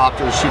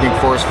helicopters shooting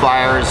forest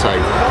fires. I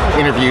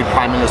interviewed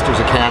prime ministers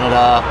of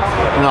Canada.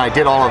 You know, I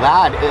did all of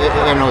that,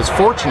 and I was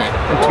fortunate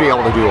to be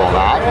able to do all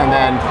that. And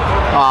then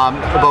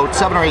about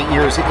 7 or 8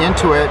 years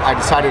into it, I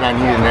decided I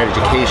needed an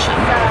education.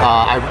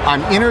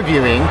 I'm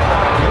interviewing,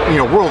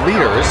 world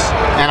leaders,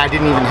 and I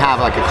didn't even have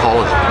like a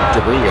college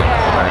degree or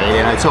anything, right?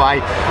 And so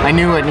I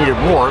knew I needed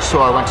more, so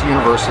I went to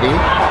university,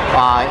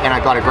 and I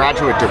got a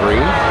graduate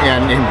degree.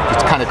 And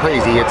it's kind of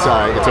crazy. It's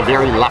a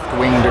very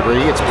left-wing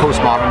degree. It's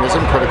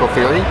postmodernism, critical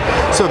theory.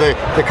 So the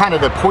kind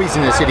of the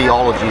poisonous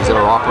ideologies that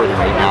are operating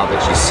right now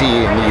that you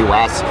see in the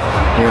U.S.,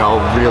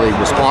 really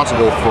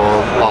responsible for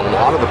a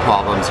lot of the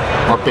problems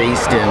are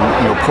based in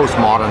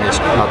postmodernist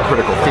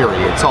critical theory.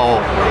 It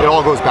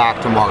all goes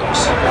back to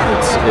Marx.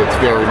 It's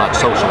very much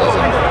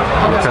socialism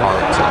in its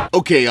heart. So.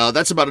 Okay,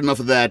 that's about enough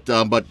of that.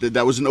 But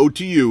that was an ode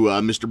to you,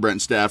 Mr.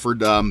 Brent Stafford.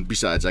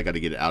 Besides, I got to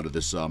get out of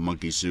this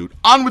monkey suit.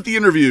 On with the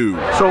interview.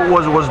 So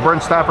was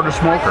Brent Stafford a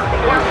smoker?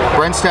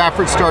 Brent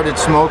Stafford started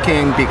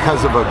smoking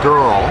because of a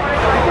girl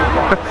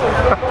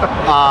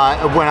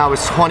when I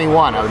was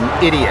 21. I was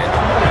an idiot.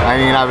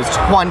 I was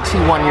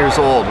 21 years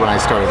old when I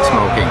started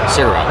smoking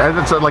cigarettes. And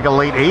it's like a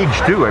late age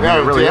too. It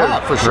really is,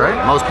 for sure.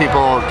 Right? Most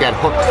people get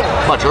hooked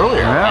much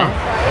earlier. Yeah.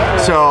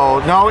 Right? So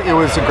no, it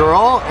was a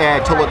girl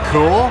to look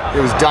cool.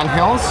 It was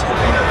Dunhills,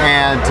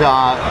 and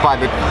by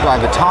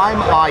the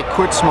time I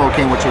quit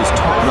smoking, which was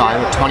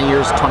 20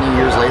 years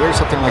later,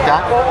 something like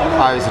that,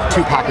 I was a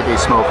 2-pack-a-day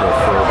smoker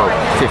for about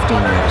 15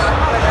 years.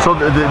 So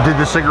did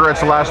the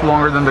cigarettes last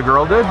longer than the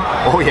girl did?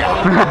 Oh yeah.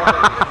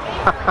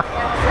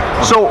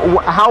 So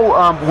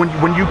how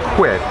when you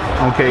quit,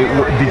 okay,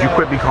 did you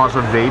quit because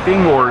of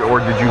vaping, or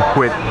did you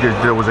quit?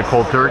 Was it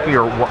cold turkey,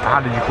 or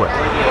how did you quit?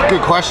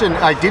 Good question.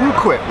 I didn't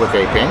quit with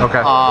vaping.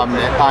 Okay.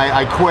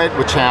 I quit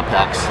with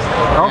Champex.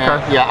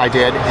 Okay. Yeah, I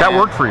did. That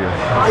worked for you.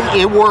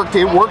 It worked.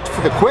 It worked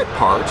for the quit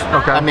part.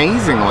 Okay.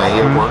 Amazingly,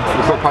 it worked for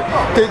the quit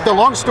part. The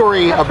long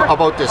story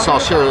about this, I'll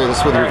share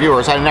this with your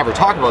viewers. I never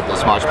talk about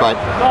this much, but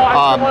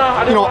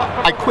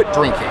I quit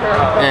drinking,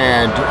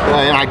 and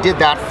I did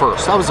that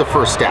first. That was the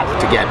first step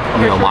to get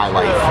my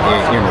life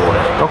in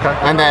order. Okay.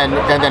 And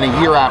then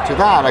a year after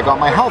that, I got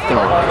my health in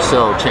order.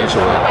 So changed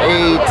the way I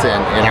ate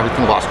and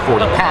everything, lost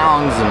 40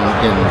 pounds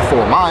in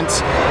 4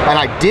 months. And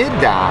I did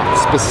that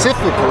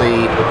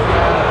specifically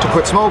to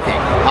quit smoking.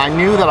 I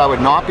knew that I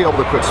would not be able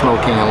to quit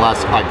smoking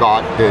unless I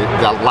got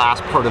that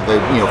last part of the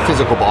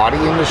physical body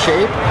into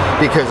shape,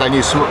 because I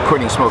knew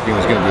quitting smoking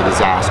was going to be a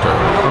disaster.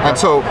 Okay. And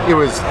so it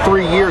was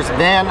 3 years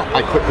then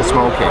I quit the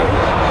smoking,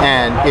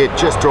 and it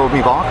just drove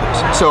me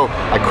bonkers. So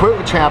I quit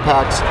with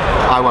Champex.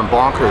 I went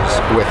bonkers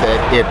with it.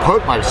 It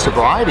put my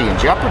sobriety in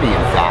jeopardy,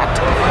 in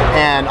fact,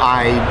 and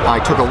I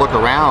took a look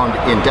around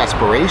in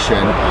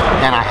desperation,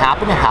 and I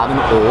happened to have an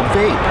old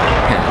vape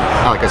pen,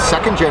 like a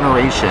second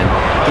generation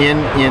in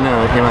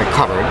a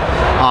cupboard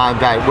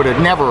that would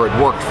have never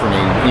worked for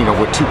me,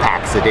 with 2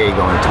 packs a day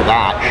going to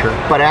that. Sure.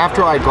 But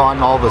after I'd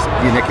gotten all the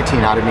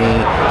nicotine out of me,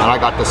 and I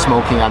got the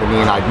smoking out of me,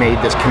 and I'd made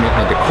this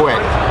commitment to quit,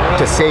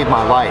 to save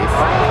my life,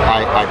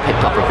 I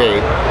picked up a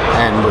vape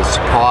and was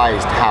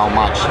surprised how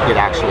much it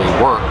actually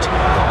worked.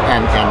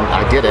 And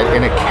I did it,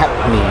 and it kept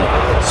me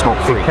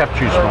smoke-free. It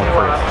kept you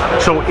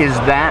smoke-free. So is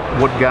that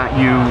what got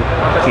you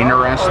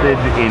interested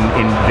in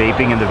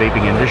vaping and the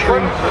vaping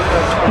industry?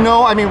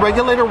 No, I mean,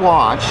 Regulator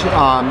Watch,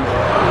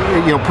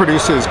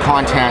 produces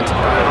content,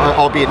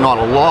 albeit not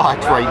a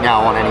lot right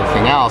now on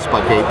anything else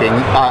but vaping.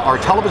 Our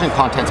television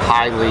content's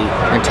highly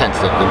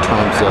intensive in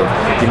terms of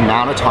the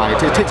amount of time. It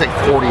takes like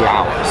 40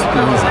 hours,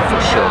 easy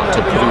for sure, to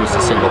produce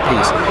a single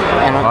piece.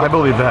 And I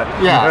believe that.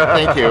 Yeah,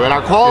 thank you. And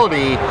our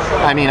quality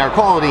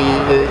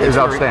is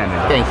outstanding.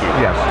 Thank you.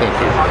 Yes. Thank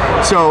you.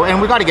 So,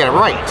 and we got to get it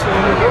right,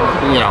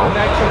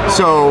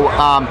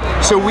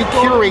 So we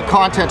curate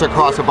content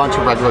across a bunch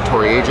of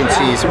regulatory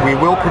agencies. We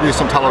will produce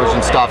some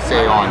television stuff,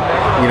 say on,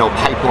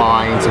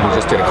 pipelines, and we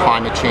just did a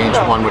climate change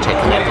one, which I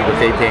connected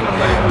with vaping.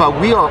 But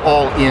we are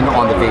all in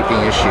on the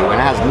vaping issue, and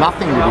it has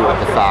nothing to do with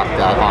the fact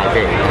that I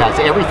vape. It has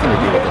everything to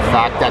do with the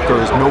fact that there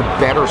is no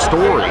better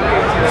story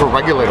for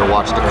Regulator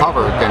Watch to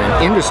cover than an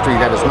industry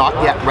that is not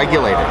yet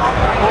regulated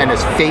and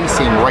is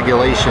facing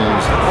regulations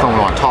thrown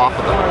on top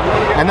of them.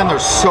 And then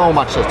there's so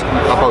much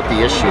about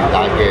the issue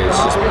that is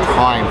just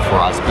prime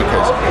for us,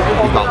 because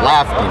you've got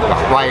left, you've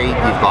got right,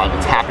 you've got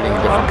it's happening in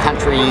different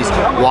countries,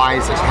 why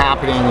is this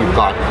happening, you've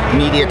got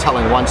media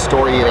telling one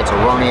story that's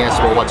erroneous,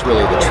 well, what's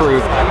really the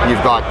truth,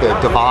 you've got the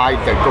divide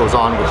that goes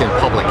on within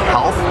public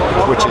health,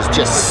 which is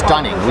just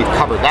stunning. We've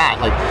covered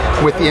that. Like,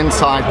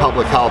 inside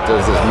public health,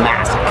 there's this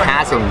massive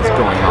chasms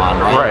going on,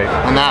 right?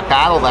 And that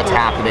battle that's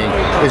happening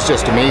is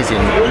just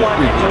amazing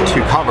to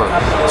cover.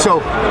 So,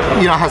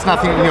 it has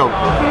nothing,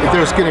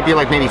 there's going to be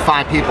like maybe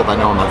 5 people that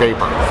know I'm a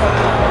vapor.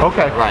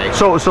 Okay. Right.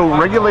 So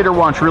Regulator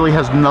Watch really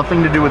has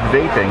nothing to do with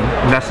vaping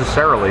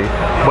necessarily,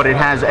 but it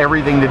has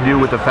everything to do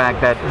with the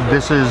fact that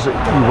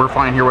we're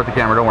fine here with the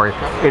camera, don't worry.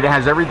 It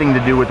has everything to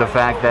do with the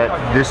fact that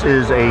this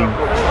is a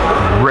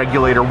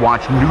Regulator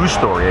Watch news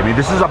story. I mean,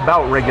 this is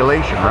about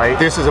regulation, right?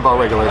 This is about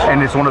regulation.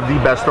 And it's one of the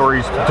best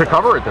stories to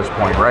cover at this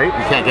point, right?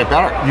 You can't get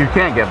better. You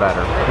can't get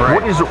better.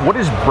 Right. What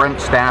is Brent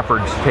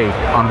Stafford's take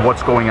on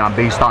what's going on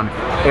based on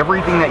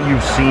everything that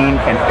you've seen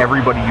and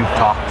everybody you've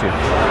talked to?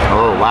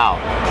 Oh, wow.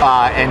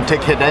 And to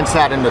condense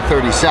that into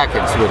 30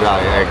 seconds would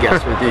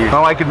be...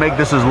 Oh, I could make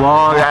this as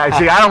long.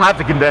 See, I don't have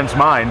to condense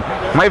mine.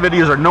 My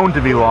videos are known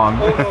to be long.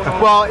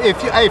 Well,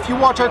 if you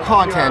watch our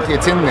content,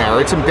 it's in there.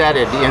 It's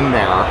embedded in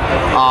there.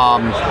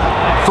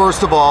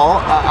 First of all,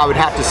 I would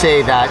have to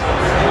say that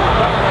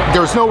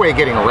there's no way of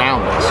getting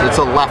around this. It's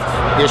a left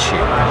issue.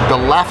 The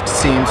left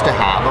seems to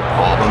have a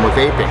problem with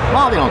vaping.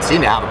 Well, they don't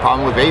seem to have a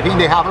problem with vaping.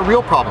 They have a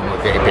real problem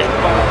with vaping.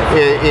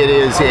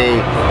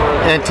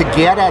 And to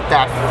get at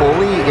that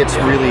fully, it's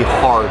really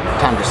hard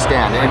to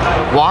understand. And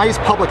why has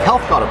public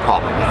health got a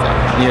problem with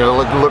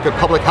it? Look at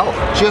public health,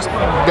 just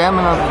them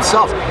and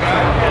themselves.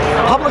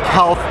 Public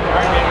health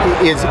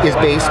is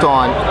based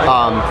on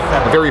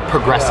a very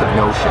progressive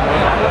notion,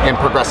 and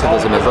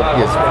progressivism is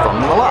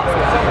from the left.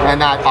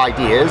 And that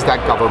idea is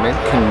that government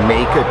can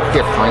make a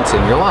difference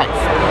in your life.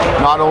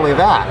 Not only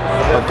that,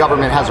 but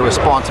government has a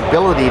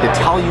responsibility to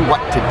tell you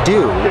what to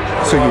do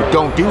so you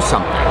don't do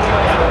something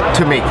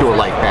to make your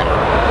life better.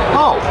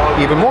 Oh,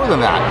 even more than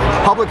that,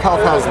 public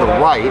health has the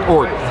right,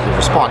 or the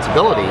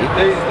responsibility,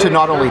 to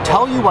not only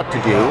tell you what to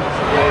do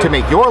to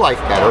make your life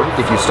better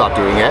if you stop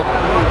doing it,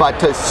 but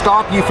to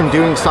stop you from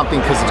doing something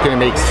because it's going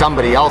to make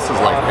somebody else's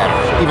life better,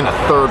 even a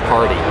third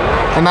party.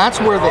 And that's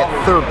where the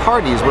third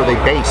party is where they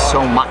base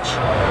so much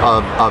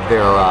of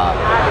their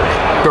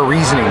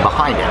reasoning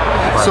behind it.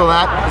 Right. So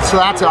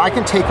that's it. I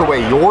can take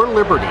away your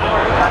liberty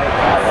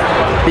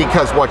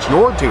because what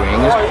you're doing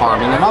is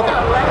harming another.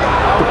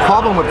 The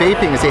problem with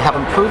vaping is they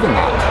haven't proven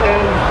that.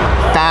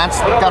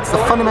 That's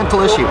the fundamental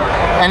issue,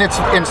 and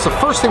it's the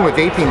first thing with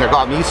vaping that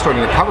got me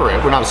starting to cover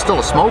it when I was still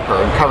a smoker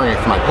and covering it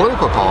for my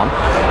political column,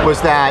 was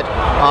that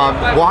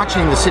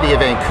watching the city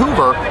of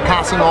Vancouver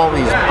passing all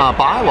these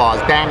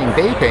bylaws banning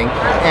vaping,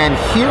 and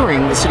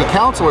hearing the city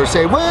councilors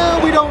say, well,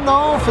 we don't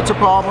know if it's a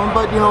problem,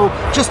 but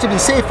just to be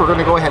safe, we're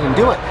going to go ahead and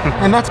do it.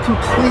 And that's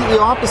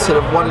completely opposite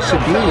of what it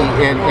should be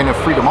in a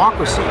free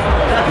democracy.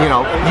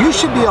 You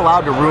should be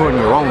allowed to ruin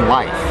your own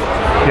life.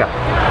 Yeah.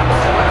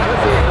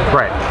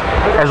 Right.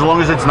 As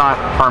long as it's not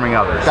harming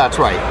others. That's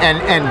right.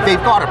 And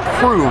they've got to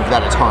prove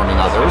that it's harming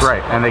others.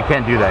 Right, and they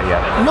can't do that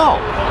yet. No.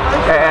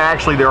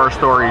 Actually, there are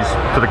stories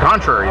to the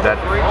contrary that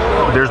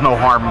there's no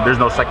harm, there's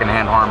no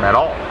secondhand harm at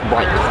all.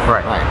 Right.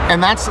 Right.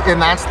 And that's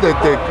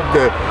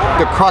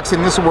the crux,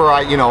 and this is where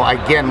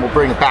again, we'll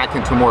bring it back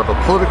into more of a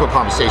political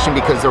conversation,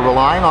 because they're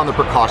relying on the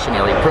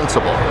precautionary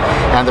principle.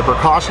 And the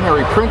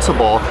precautionary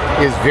principle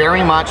is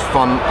very much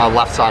from a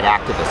left side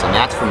activism.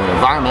 That's from the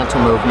environmental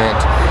movement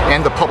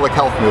and the public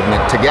health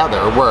movement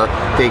together, where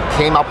they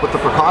came up with the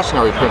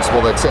precautionary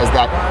principle that says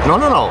that, no,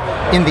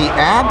 in the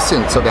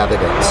absence of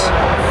evidence,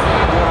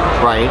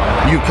 right,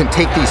 you can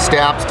take these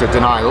steps to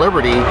deny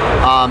liberty.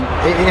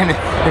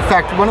 In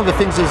fact, one of the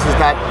things is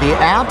that the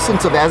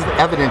absence of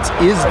evidence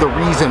is the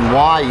reason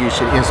why you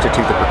should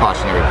institute the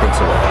precautionary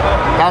principle.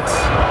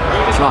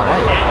 It's not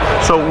right.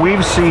 So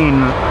we've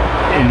seen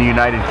in the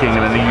United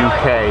Kingdom, in the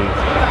UK,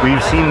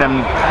 we've seen them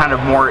kind of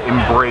more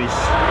embrace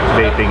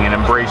vaping and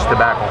embrace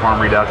tobacco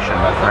harm reduction,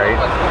 right?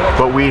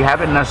 But we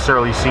haven't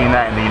necessarily seen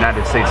that in the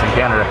United States and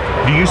Canada.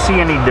 Do you see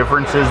any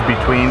differences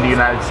between the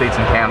United States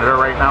and Canada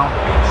right now?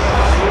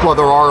 Well,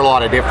 there are a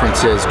lot of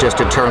differences just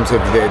in terms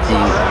of the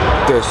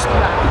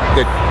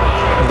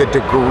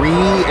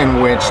degree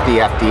in which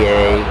the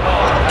FDA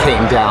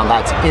came down.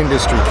 That's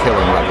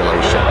industry-killing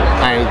regulation.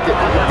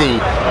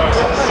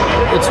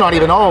 It's not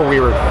even, we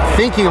were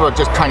thinking about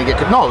just trying to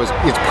get, no,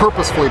 it's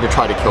purposefully to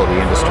try to kill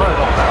the industry.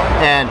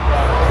 And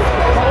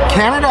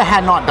Canada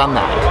had not done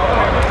that.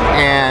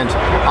 And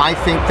I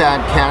think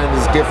that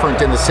Canada's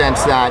different in the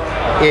sense that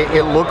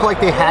it looked like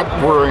they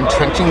were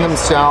entrenching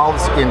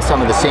themselves in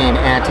some of the same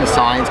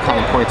anti-science kind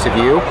of points of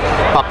view,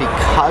 but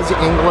because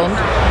England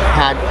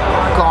had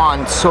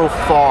gone so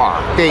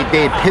far, they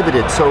had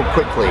pivoted so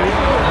quickly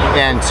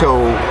and so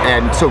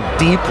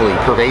deeply,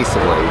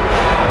 pervasively,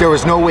 there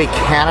was no way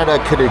Canada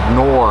could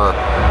ignore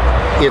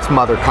its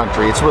mother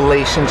country, its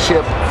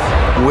relationship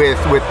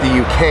with the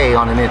UK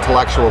on an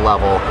intellectual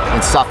level,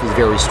 and stuff is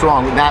very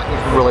strong. That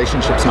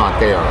relationship's not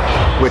there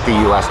with the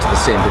US to the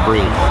same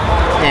degree.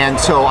 And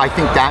so I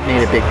think that made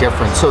a big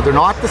difference. So they're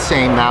not the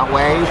same that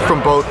way,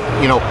 from both,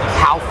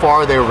 how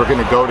far they were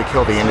going to go to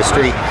kill the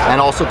industry, and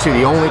also to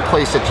the only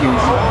place that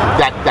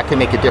can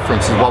make a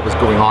difference is what was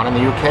going on in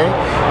the UK,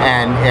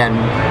 and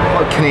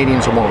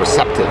Canadians are more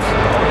receptive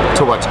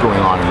to what's going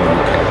on in the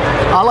UK.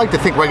 I like to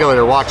think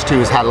Regulator Watch 2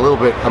 has had a little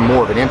bit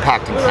more of an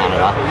impact in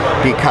Canada,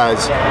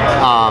 because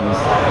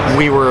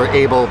we were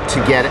able to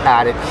get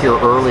at it here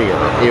earlier.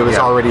 It was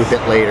already a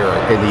bit later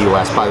in the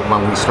US by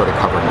when we started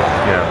covering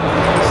that.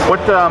 Yeah.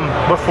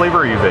 What flavor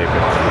are you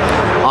vaping?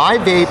 I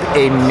vape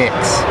a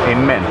mix. A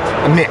mint?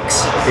 A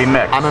mix. A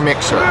mix. I'm a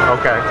mixer.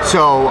 Okay.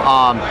 So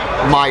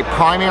my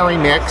primary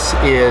mix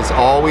is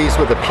always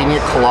with a Pina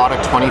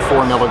Colada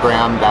 24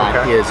 milligram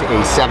that is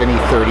a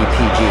 70-30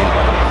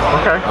 PG.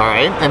 Okay. All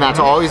right, and that's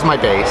always my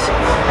base.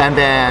 And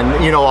then,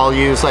 I'll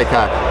use like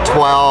a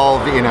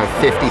 12 in a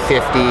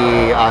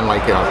 50-50 on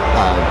like a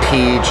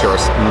peach or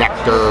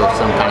nectar,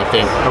 some kind of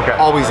thing. Okay.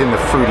 Always in the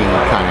fruity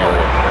kind of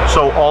area.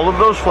 So all of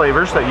those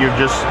flavors that you've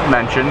just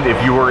mentioned, if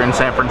you were in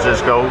San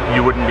Francisco,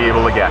 you wouldn't be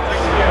able to get.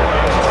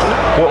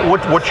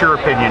 What's your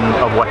opinion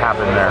of what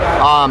happened there?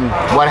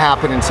 What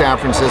happened in San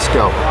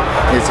Francisco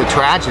is a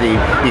tragedy,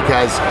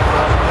 because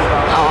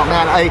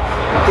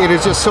it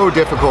is just so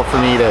difficult for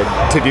me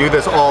to do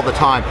this all the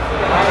time.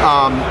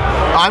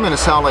 I'm going to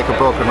sound like a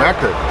broken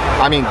record.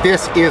 I mean,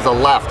 this is a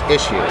left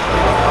issue.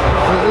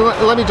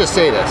 Let me just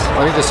say this.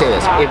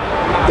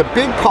 The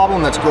big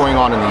problem that's going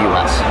on in the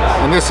U.S.,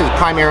 and this is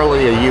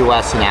primarily a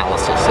U.S.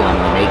 analysis that I'm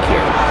going to make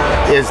here,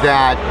 is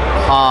that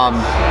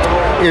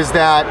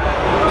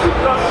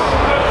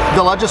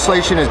the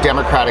legislation is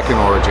Democratic in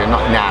origin,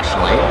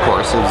 nationally, of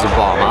course. It was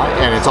Obama,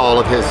 and it's all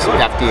of his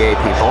FDA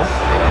people.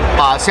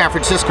 San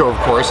Francisco, of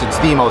course, it's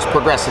the most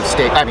progressive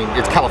state. I mean,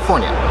 it's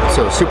California,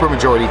 so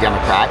supermajority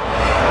Democrat.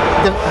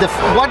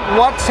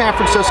 What San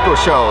Francisco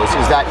shows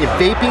is that if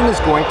vaping is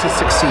going to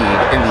succeed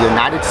in the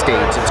United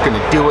States, it's going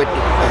to do it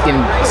in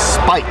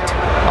spite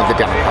of the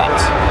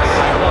Democrats.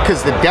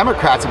 Because the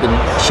Democrats have been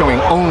showing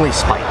only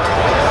spite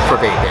for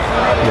vaping.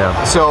 Yeah.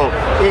 So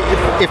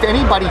if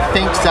anybody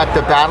thinks that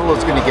the battle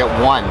is going to get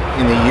won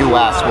in the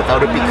U.S. without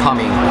it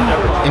becoming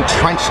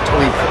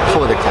entrenchedly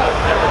political,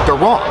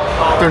 they're wrong.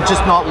 They're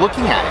just not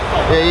looking at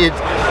it.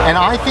 And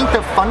I think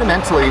that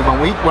fundamentally,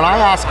 when I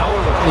ask,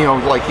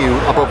 like you,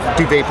 about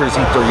do vapors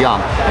eat their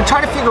young, and try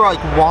to figure out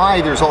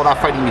why there's all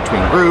that fighting between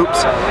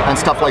groups and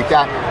stuff like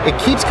that, it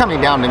keeps coming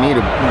down to me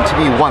to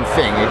be one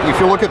thing. If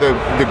you look at the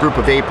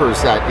group of vapors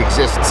that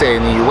exist, say,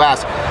 in the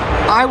U.S.,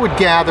 I would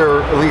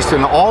gather, at least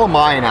in all of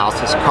my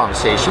analysis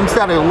conversations,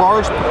 that a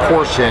large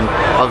proportion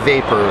of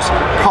vapors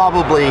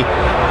probably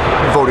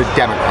voted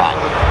Democrat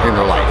in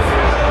their life.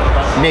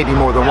 Maybe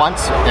more than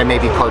once, and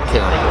maybe card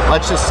carrying.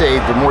 Let's just say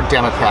the more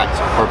Democrats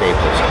are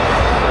vapors.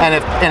 And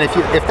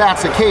if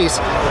that's the case,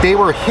 they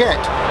were hit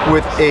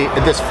with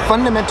this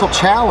fundamental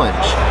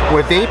challenge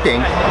with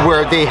vaping,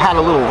 where they had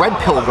a little red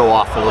pill go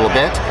off a little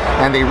bit,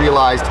 and they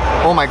realized,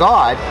 oh my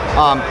God,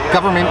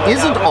 government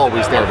isn't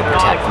always there to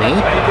protect me,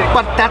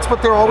 but that's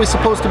what they're always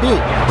supposed to be.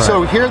 Right.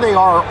 So here they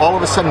are, all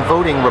of a sudden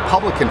voting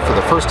Republican for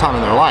the first time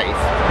in their life,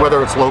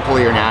 whether it's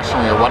locally or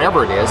nationally or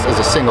whatever it is, as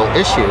a single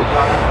issue.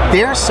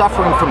 They're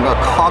suffering from a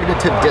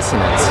cognitive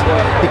dissonance,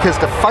 because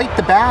to fight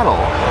the battle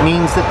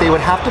means that they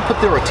would have to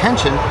put their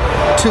attention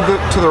to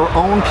their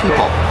own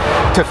people.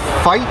 To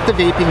fight the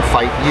vaping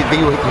fight,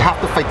 you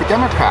have to fight the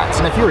Democrats.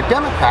 And if you're a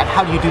Democrat,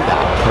 how do you do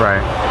that?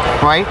 Right.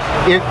 Right?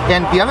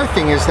 And the other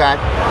thing is that,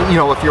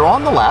 if you're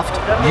on the left,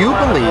 you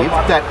believe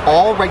that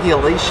all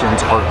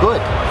regulations are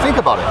good. Think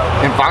about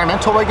it.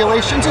 Environmental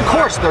regulations, of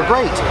course, they're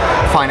great.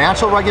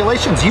 Financial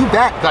regulations, you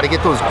bet. Got to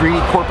get those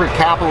greedy corporate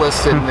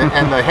capitalists and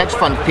the hedge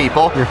fund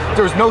people.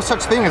 There's no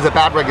such thing as a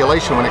bad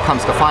regulation when it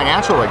comes to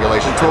financial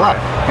regulations. To left.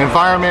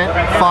 Environment,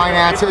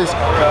 finances,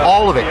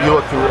 all of it. You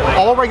look through,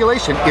 all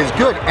regulation is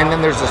good. And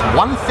then there's this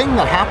one thing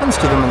that happens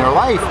to them in their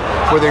life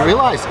where they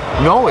realize,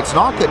 no, it's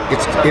not good.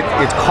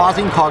 It's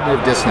causing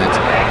cognitive dissonance.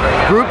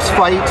 Groups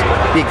fight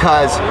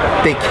because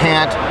they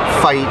can't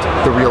fight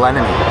the real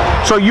enemy.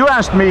 So you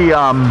asked me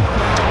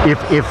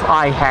if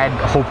I had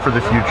hope for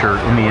the future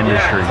in the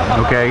industry,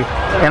 okay?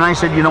 And I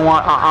said, you know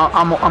what,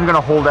 I'm going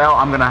to hold out.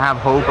 I'm going to have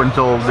hope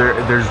until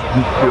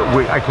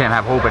I can't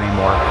have hope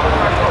anymore.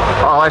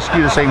 I'll ask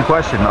you the same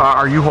question.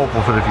 Are you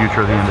hopeful for the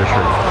future of the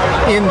industry?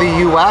 In the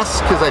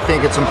U.S., because I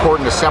think it's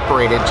important to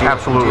separate it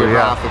geographically.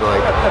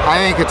 Yeah. I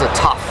think it's a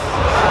tough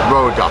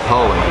road to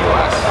hoe in the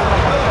U.S.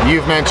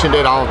 You've mentioned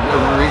it, I'll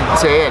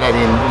say it, I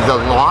mean,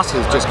 the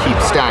losses just keep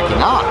stacking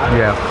up.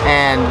 Yeah.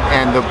 And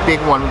the big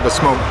one, the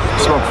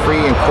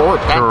smoke-free in court.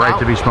 The right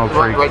to be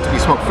smoke-free. Right to be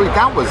smoke-free,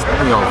 that was,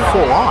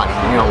 full on,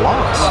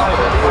 loss.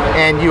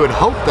 And you would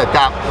hope that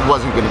that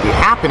wasn't going to be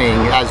happening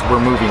as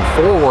we're moving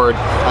forward,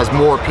 as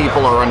more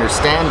people are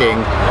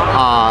understanding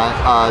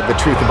the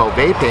truth about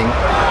vaping.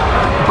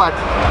 But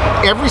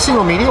every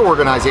single media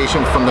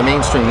organization from the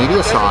mainstream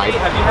media side,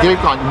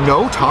 they've got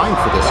no time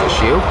for this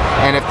issue,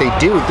 and if they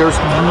do, there's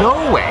no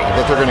way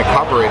that they're going to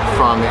cover it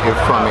from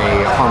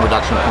a harm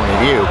reduction point of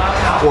view,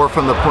 or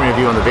from the point of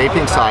view on the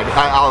vaping side.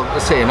 I'll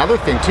say another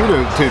thing too,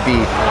 to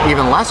be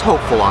even less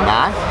hopeful on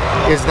that,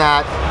 is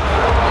that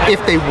if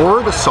they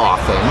were to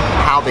soften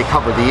how they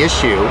cover the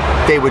issue,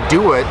 they would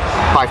do it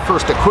by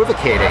first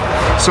equivocating.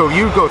 So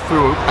you go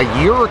through a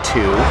year or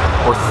two,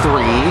 or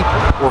 3,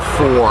 or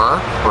 4,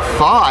 or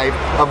 5,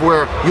 of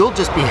where you'll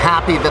just be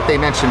happy that they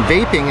mentioned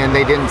vaping and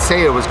they didn't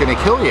say it was going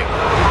to kill you.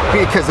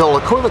 Because they'll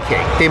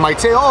equivocate. They might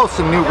say, oh,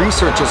 some new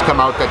research has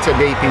come out that said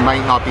vaping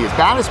might not be as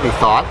bad as we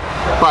thought,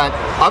 but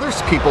other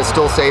people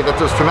still say that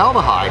there's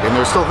formaldehyde and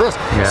there's still this.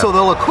 Yeah. So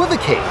they'll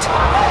equivocate.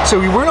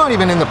 So we're not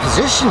even in the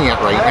position yet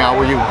right now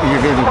where you're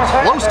even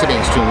close to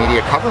mainstream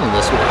media covering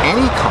this with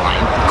any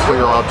kind of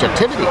clear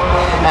objectivity.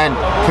 And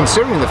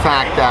considering the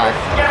fact that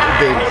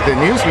the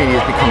news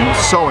media has become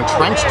so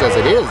entrenched as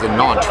it is in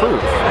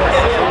non-truth,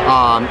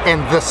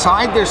 and the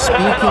side they're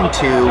speaking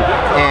to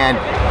and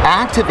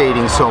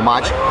activating so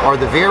much are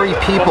the very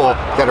people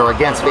that are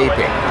against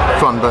vaping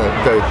from the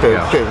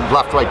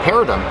left-right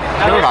paradigm.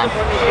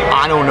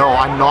 I don't know.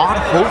 I'm not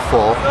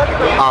hopeful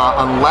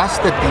unless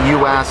that the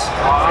U.S.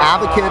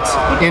 advocates,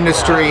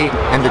 industry,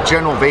 and the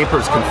general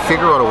vapors can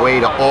figure out a way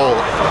to all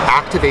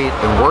activate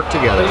and work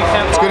together.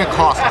 It's going to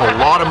cost a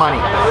lot of money,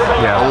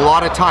 a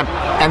lot of time,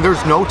 and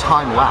there's no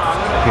time left.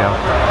 Yeah.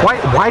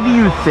 Why do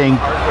you think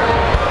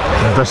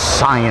the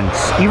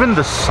science, even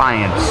the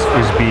science,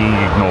 is being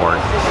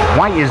ignored?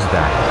 Why is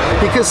that?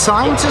 Because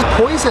science is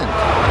poison.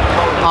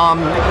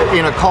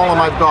 In a column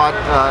I've got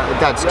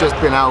that's just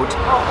been out,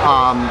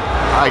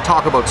 I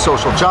talk about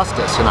social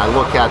justice, and I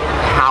look at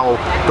how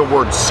the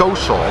word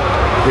social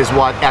is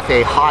what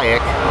F.A.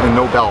 Hayek, the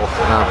Nobel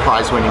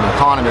Prize-winning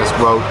economist,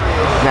 wrote,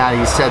 that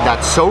he said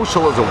that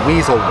social is a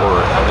weasel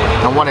word.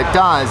 And what it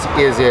does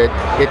is it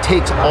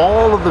takes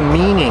all of the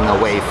meaning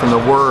away from the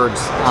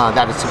words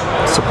that it's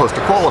supposed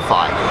to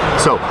qualify.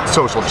 So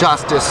social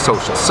justice,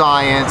 social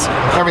science,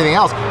 everything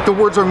else, the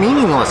words are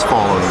meaningless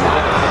following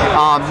that.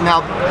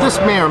 Now, this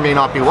may or may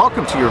not be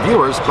welcome to your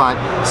viewers, but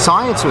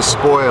science was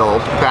spoiled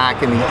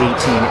back in the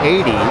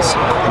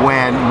 1880s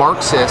when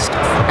Marxist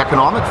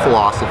economic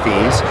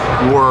philosophies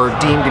were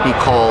deemed to be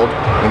called,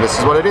 and this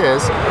is what it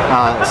is,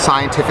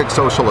 scientific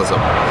socialism.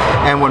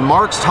 And when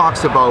Marx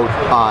talks about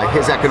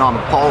his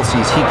economic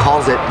policies, he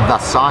calls it the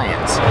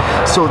science.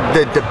 So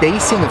the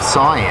debasing of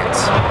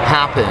science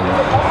happened,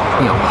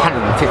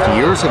 150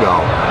 years ago,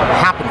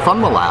 happened from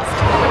the left.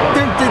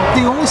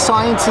 The only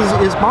science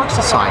is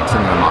Marxist science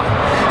in their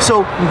mind.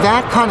 So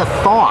that kind of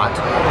thought,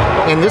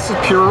 and this is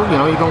pure,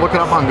 you can look it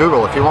up on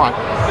Google if you want,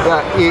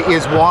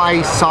 is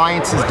why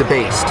science is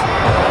debased.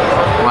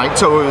 Right?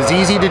 So it was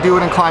easy to do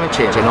it in climate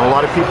change. I know a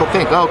lot of people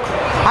think, oh,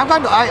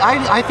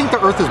 I think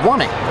the Earth is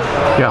warming.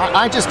 Yeah.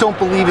 I just don't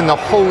believe in the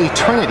holy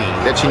trinity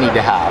that you need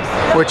to have,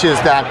 which is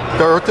that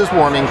the Earth is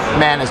warming,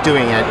 man is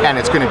doing it, and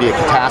it's going to be a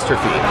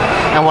catastrophe.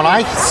 And when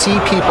I see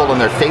people in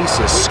their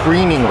faces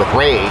screaming with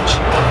rage,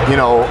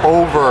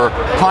 over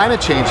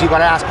climate change, you got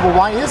to ask, well,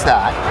 why is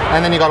that?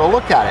 And then you got to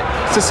look at it.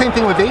 It's the same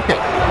thing with vaping,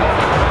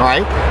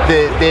 right?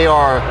 They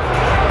are.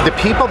 The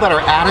people that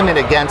are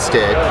adamant against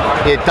it,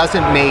 it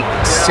doesn't make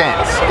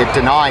sense. It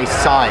denies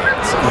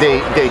science. They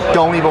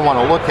don't even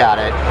want to look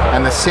at it.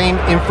 And the same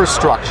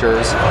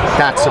infrastructures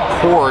that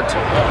support,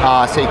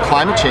 say,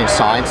 climate change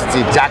science, it's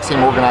the exact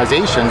same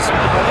organizations.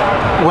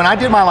 When I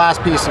did my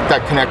last piece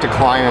that connected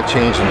climate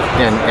change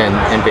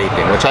and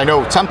vaping, which I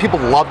know some people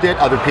loved it,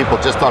 other people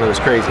just thought it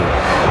was crazy.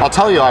 I'll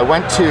tell you, I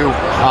went to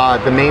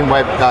the main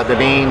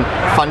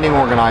funding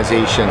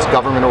organizations,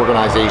 government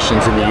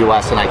organizations in the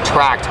U.S., and I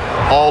tracked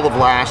all of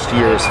last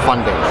year's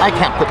funding. I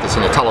can't put this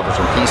in a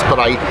television piece, but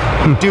I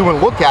do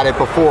and look at it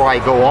before I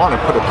go on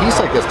and put a piece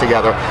like this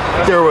together.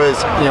 There was,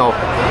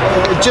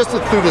 just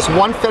through this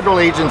one federal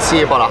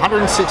agency, about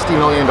 $160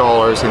 million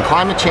in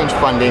climate change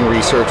funding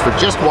research for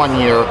just 1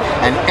 year,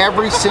 and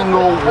every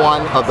single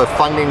one of the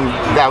funding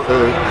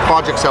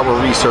projects that were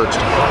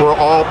researched were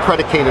all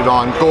predicated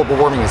on global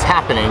warming is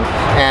happening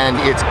and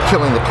it's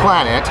killing the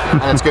planet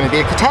and it's going to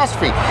be a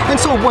catastrophe. And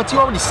so once you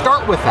already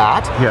start with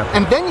that,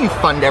 and then you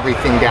fund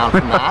everything down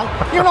from that,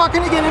 you're not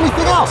going to get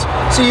anything else.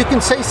 So you can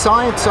say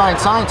science,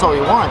 science, science all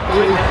you want.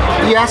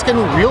 You ask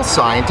any real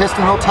scientist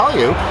and they'll tell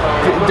you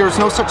there's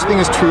no such thing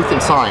as truth in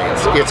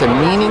science. It's a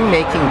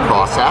meaning-making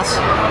process.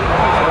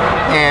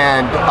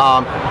 And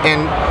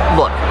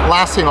look,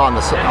 last thing on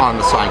the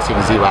science thing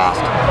is you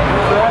asked.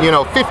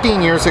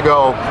 15 years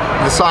ago,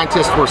 the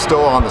scientists were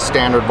still on the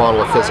standard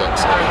model of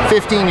physics.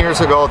 15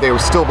 years ago, they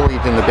still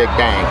believed in the Big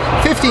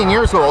Bang. 15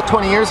 years ago,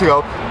 20 years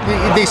ago,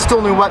 they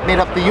still knew what made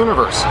up the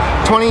universe.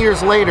 20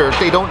 years later,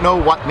 they don't know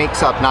what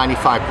makes up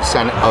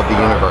 95% of the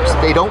universe.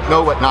 They don't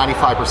know what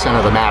 95%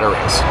 of the matter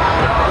is.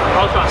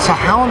 So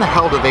how in the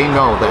hell do they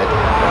know that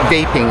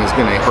vaping is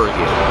going to hurt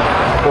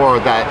you, or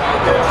that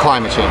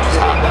climate change is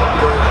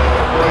happening?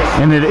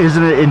 And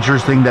isn't it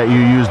interesting that you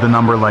use the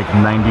number like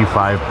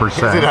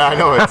 95%? I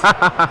know,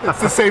 it's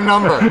the same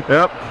number.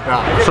 Yep.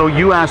 Yeah. So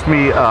you asked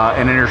me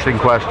an interesting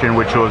question,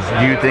 which was,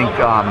 do you think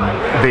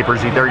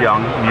vapors eat their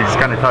young? You just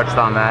kind of touched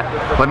on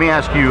that. Let me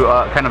ask you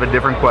kind of a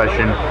different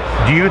question.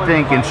 Do you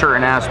think in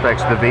certain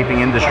aspects the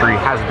vaping industry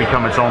has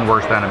become its own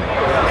worst enemy?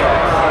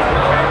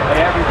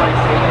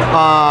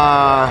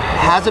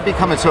 Has it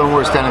become its own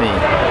worst enemy?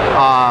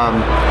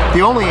 The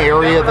only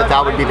area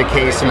that would be the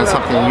case, and it's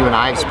something you and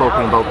I have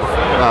spoken about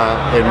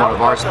in one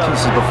of our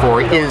pieces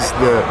before, is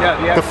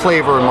the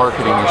flavor and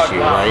marketing issue,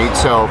 right?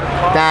 So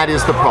that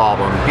is the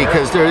problem,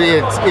 because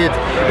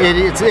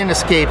it's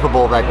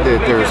inescapable that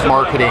there's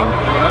marketing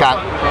that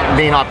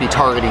may not be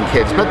targeting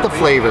kids, but the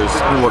flavors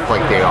look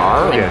like they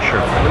are. And,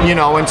 sure.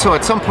 And so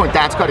at some point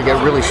that's got to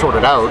get really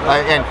sorted out.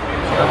 And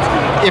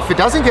if it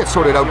doesn't get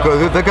sorted out,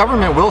 the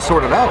government will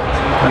sort it out.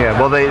 Yeah,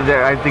 well,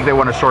 I think they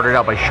want to sort it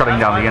out by shutting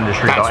down the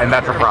industry, and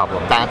that's a problem.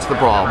 That's the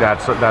problem.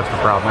 That's the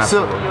problem.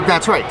 Absolutely. So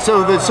that's right.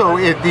 So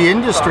the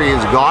industry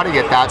has got to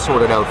get that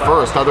sorted out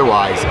first.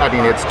 Otherwise, I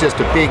mean, it's just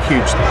a big,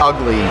 huge,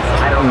 ugly,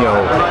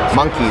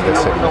 monkey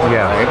that's in there.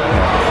 Yeah. Right?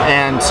 Yeah.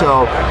 And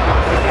so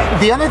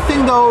the other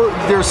thing, though,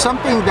 there's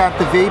something that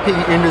the vaping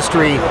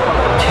industry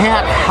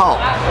can't help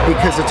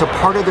because it's a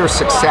part of their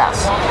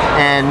success.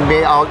 And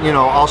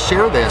I'll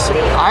share this.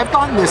 I've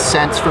gotten this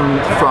sense from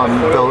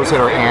those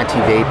that are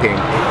anti-vaping,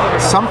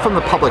 some from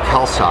the public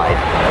health side,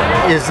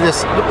 is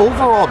this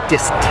overall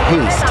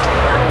distaste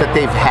that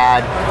they've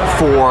had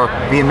for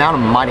the amount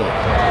of money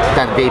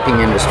that vaping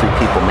industry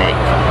people make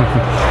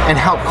and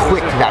how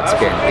quick that's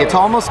been. It's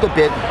almost a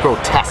bit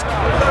grotesque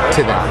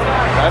to them.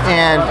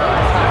 And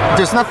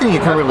there's nothing you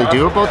can really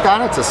do about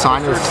that. It's a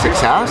sign of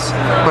success.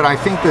 But I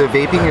think the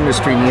vaping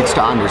industry needs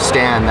to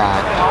understand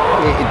that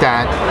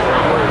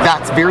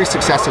very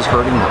success is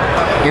hurting them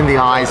in the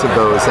eyes of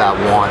those that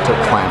want to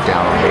clamp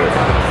down on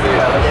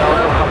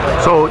vaping.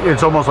 So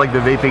it's almost like the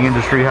vaping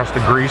industry has to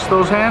grease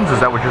those hands? Is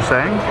that what you're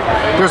saying?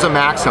 There's a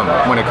maxim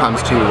when it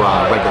comes to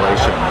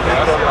regulation,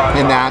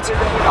 in that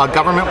a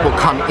government will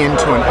come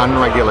into an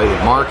unregulated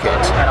market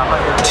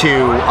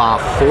to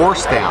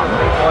force them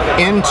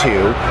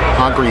into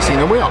greasing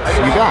the wheels.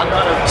 You got it.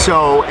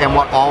 So, and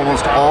what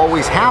almost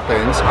always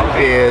happens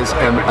is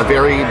a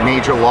very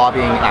major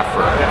lobbying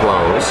effort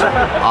grows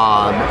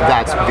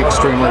that's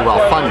extremely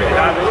well funded.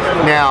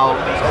 Now,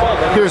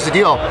 here's the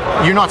deal.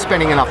 You're not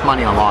spending enough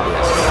money on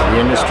lobbyists. The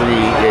industry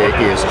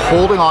is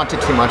holding on to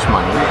too much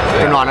money.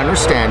 They're not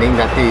understanding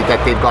that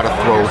they've got to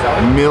throw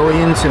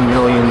millions and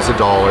millions of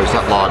dollars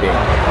at lobbying.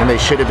 And they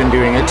should have been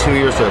doing it 2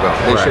 years ago.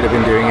 They should have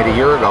been doing it a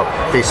year ago.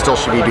 They still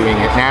should be doing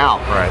it now.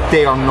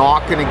 They are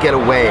not going to get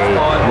away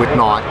with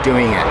not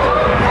doing it.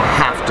 You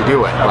have to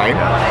do it, right?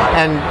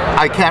 And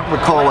I can't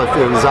recall if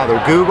it was either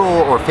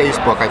Google or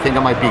Facebook. I think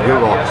it might be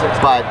Google.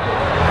 But,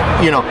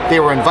 you know, they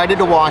were invited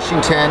to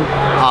Washington.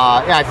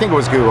 I think it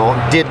was Google.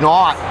 Did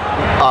not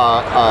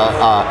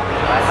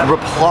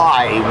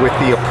reply with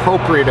the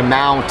appropriate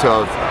amount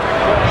of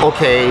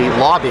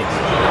lobbying,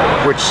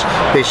 which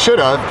they should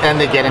have, and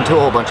they get into a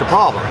whole bunch of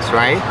problems,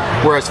 right?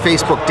 Whereas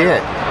Facebook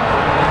did.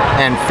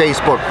 And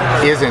Facebook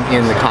isn't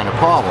in the kind of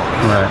problem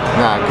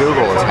that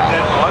Google is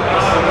having.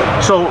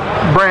 So,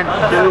 Brent,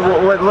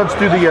 let's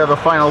do the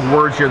final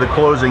words here, the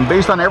closing.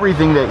 Based on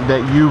everything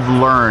that you've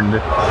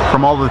learned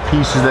from all the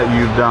pieces that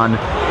you've done,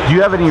 do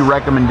you have any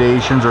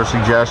recommendations or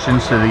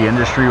suggestions to the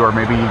industry, or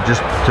maybe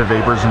just to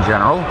vapors in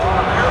general?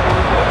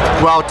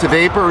 Well, to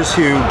vapors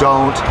who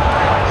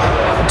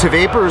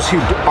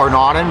are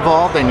not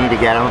involved, they need to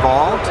get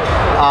involved.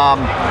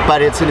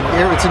 But it's an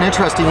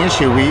interesting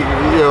issue.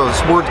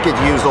 This word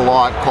gets used a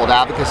lot called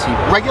advocacy.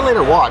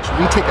 Regulator Watch,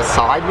 we take a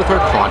side with our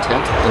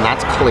content, and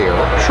that's clear.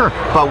 Sure.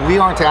 But we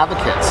aren't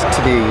advocates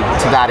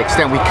to that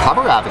extent. We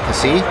cover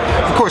advocacy,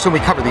 of course, and we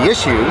cover the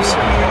issues,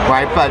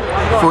 right? But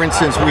for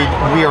instance,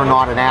 we are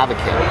not an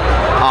advocate.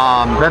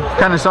 That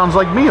kind of sounds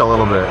like me a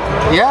little bit.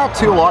 Yeah,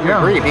 to a lot of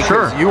degree,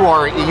 because you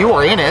are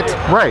in it.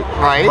 Right.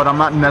 Right. But I'm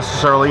not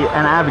necessarily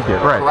an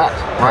advocate. Right. Correct.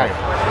 Right.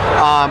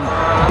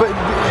 But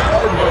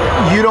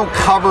you don't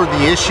cover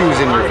the issues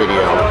in your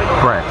video.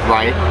 Correct.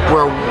 Right.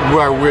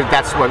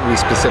 That's what we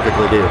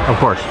specifically do. Of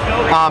course.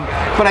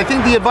 But I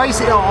think the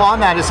advice on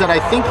that is that I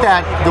think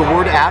that the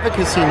word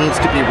advocacy needs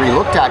to be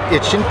relooked at.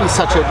 It shouldn't be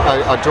such a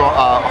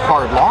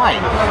hard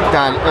line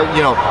that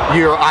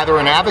you're either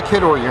an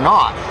advocate or you're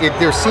not.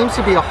 There seems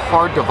to be a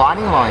hard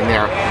dividing line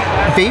there.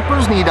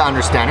 Vapors need to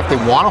understand, if they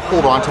want to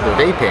hold on to their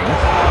vaping,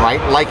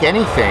 right? Like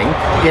anything,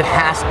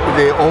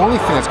 the only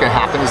thing that's going to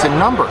happen is in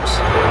numbers.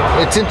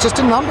 It's just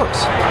in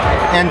numbers.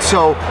 And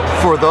so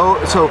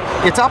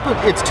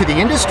it's to the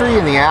industry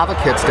and the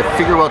advocates to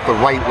figure out the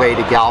right way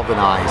to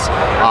galvanize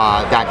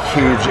that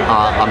huge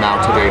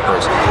amount of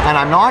vapors. And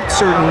I'm not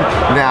certain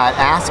that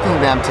asking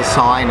them to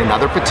sign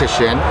another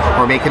petition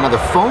or make another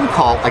phone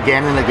call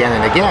again and again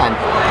and again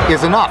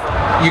is enough.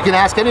 You can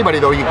ask anybody,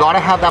 though. You got to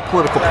have that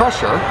political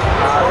pressure,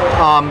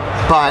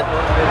 but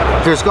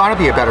there's got to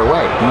be a better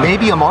way.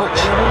 Maybe a march.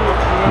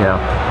 Yeah.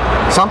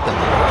 Something.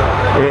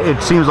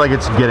 It seems like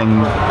it's getting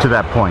to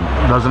that point,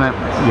 doesn't it?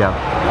 Yeah,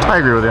 I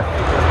agree with you.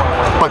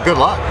 But good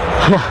luck.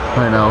 Yeah,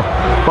 I know.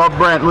 Well,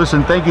 Brent,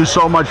 listen, thank you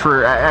so much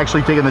for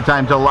actually taking the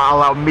time to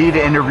allow me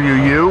to interview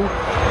you.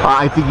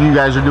 I think you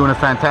guys are doing a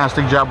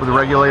fantastic job with the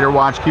Regulator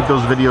Watch. Keep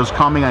those videos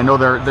coming. I know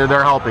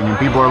they're helping and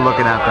people are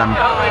looking at them.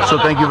 So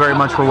thank you very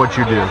much for what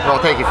you do. Well,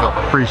 thank you, Phil.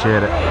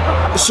 Appreciate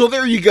it. So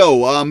there you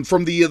go.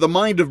 From the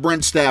mind of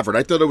Brent Stafford.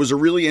 I thought it was a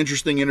really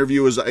interesting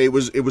interview. It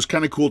was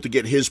kind of cool to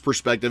get his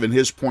perspective and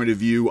his point of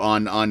view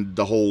on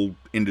the whole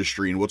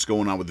industry and what's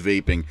going on with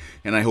vaping,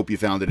 and I hope you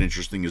found it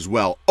interesting as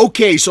well.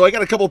 Okay, so I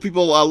got a couple of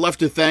people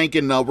left to thank,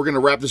 and we're going to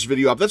wrap this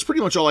video up. That's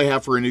pretty much all I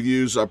have for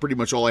interviews, pretty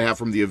much all I have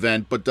from the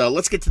event, but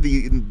let's get to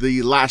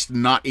the last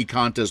not a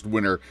contest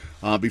winner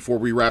before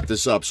we wrap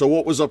this up. So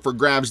what was up for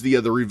grabs? The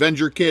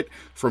Revenger kit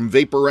from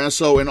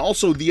Vaporesso, and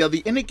also the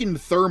Inikin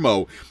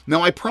Thermo.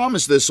 Now, I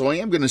promised this, so I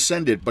am going to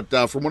send it,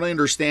 but from what I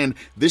understand,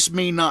 this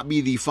may not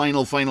be the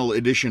final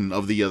edition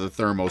of the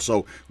Thermo,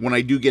 so when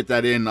I do get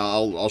that in,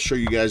 I'll show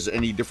you guys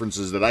any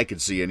differences that I could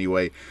see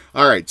anyway.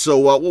 All right, so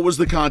what was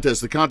the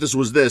contest? The contest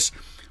was this.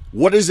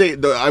 What is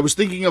I was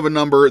thinking of a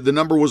number. The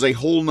number was a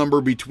whole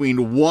number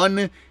between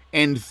 1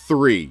 and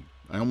 3.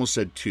 I almost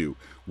said 2.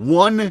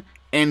 1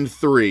 and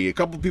 3. A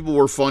couple people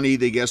were funny.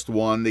 They guessed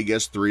 1. They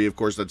guessed 3. Of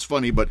course, that's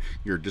funny, but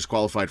you're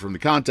disqualified from the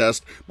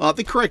contest.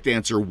 The correct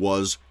answer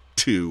was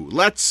 2.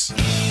 Let's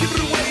give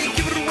it away,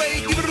 give it away,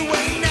 give it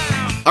away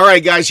now. All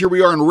right, guys, here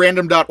we are on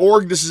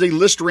random.org. This is a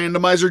list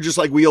randomizer, just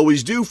like we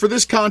always do. For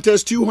this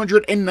contest,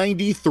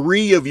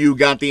 293 of you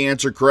got the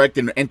answer correct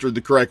and entered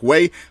the correct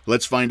way.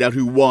 Let's find out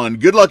who won.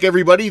 Good luck,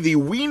 everybody. The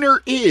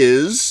winner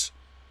is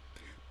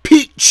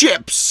Pete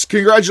Chips.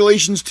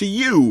 Congratulations to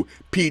you,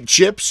 Pete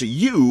Chips.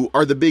 You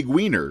are the big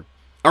wiener.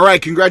 All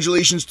right,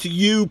 congratulations to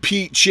you,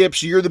 Pete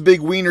Chips. You're the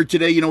big wiener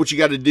today. You know what you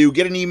got to do.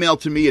 Get an email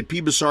to me at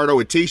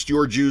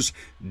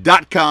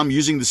pbusardo@tasteyourjuice.com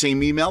using the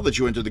same email that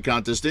you entered the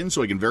contest in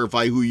so I can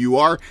verify who you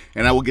are,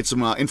 and I will get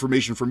some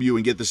information from you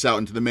and get this out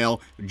into the mail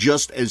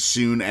just as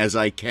soon as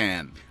I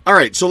can. All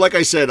right, so like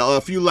I said,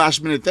 a few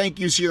last-minute thank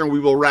yous here, and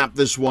we will wrap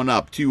this one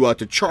up. To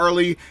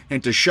Charlie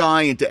and to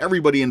Shai and to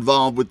everybody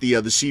involved with the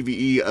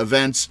CVE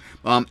events.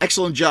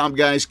 Excellent job,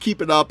 guys.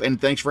 Keep it up,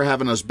 and thanks for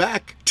having us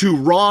back. To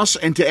Ross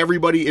and to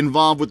everybody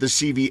involved with the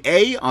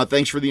CVA,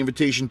 thanks for the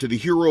invitation to the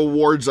Hero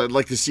Awards. I'd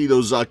like to see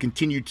those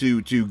continue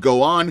to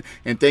go on,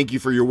 and thank you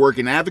for your work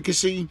and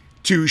advocacy.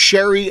 To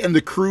Sherry and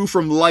the crew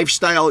from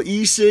Lifestyle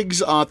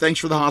E-Cigs, thanks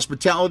for the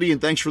hospitality and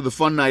thanks for the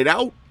fun night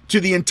out. To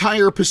the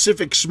entire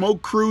Pacific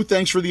Smoke crew,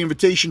 thanks for the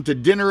invitation to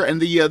dinner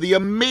and the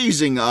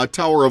amazing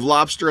Tower of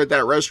Lobster at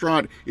that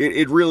restaurant.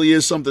 It really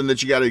is something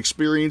that you got to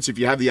experience if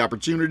you have the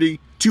opportunity.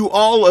 To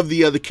all of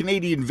the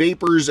Canadian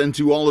vapors and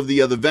to all of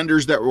the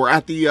vendors that were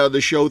at the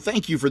show,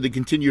 thank you for the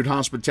continued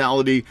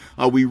hospitality.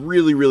 We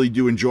really, really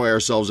do enjoy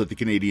ourselves at the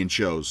Canadian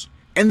shows.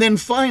 And then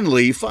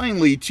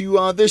finally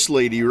to this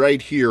lady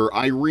right here,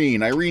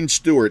 Irene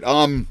Stewart.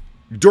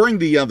 During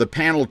the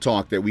panel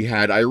talk that we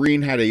had,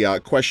 Irene had a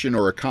question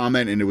or a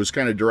comment, and it was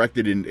kind of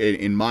directed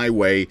in my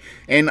way.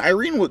 And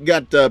Irene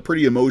got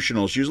pretty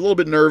emotional. She was a little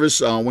bit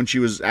nervous when she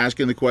was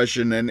asking the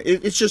question, and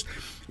it's just,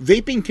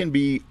 vaping can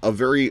be a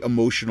very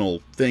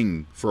emotional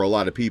thing for a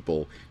lot of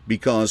people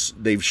because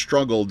they've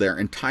struggled their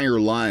entire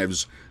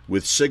lives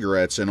with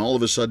cigarettes, and all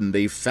of a sudden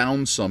they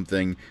found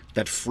something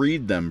that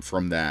freed them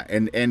from that.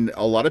 And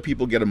a lot of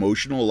people get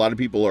emotional. A lot of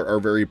people are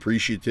very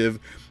appreciative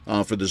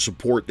for the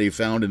support they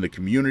found in the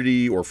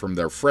community or from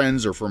their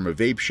friends or from a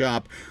vape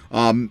shop.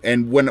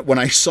 And when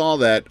I saw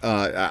that,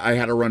 I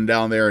had to run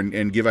down there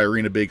and give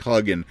Irene a big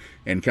hug and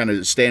kind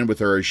of stand with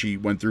her as she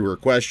went through her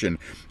question.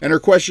 And her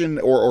question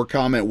or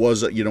comment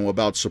was,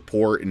 about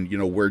support and,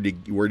 where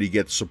do you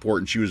get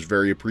support? And she was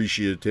very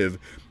appreciative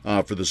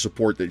for the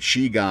support that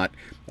she got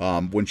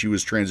when she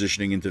was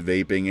transitioning into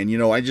vaping.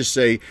 And I just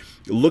say,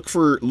 look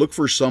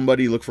for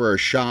somebody, look for a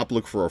shop,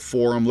 look for a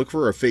forum, look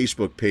for a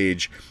Facebook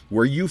page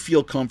where you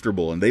feel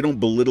comfortable and they don't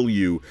belittle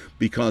you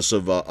because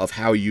of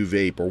how you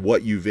vape or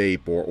what you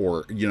vape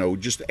or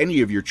just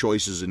any of your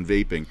choices in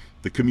vaping.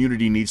 The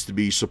community needs to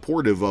be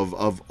supportive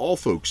of all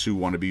folks who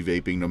want to be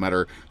vaping, no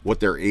matter what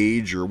their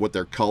age or what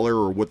their color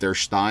or what their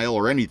style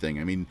or anything.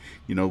 I mean,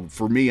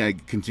 for me, I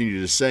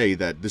continue to say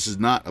that this is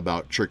not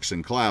about tricks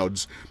and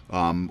clouds,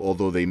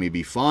 although they may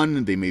be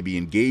fun, they may be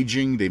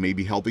engaging, they may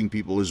be helping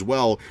people as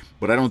well,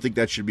 but I don't think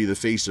that should be the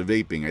face of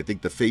vaping. I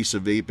think the face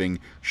of vaping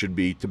should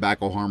be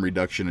tobacco harm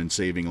reduction and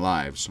saving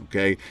lives,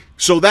 okay?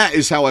 So that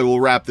is how I will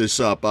wrap this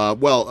up.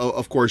 Well,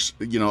 of course,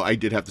 I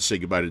did have to say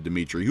goodbye to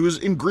Dimitri, who is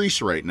in Greece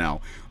right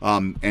now.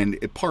 And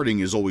parting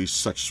is always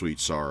such sweet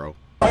sorrow.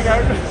 I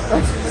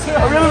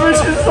really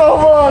miss you so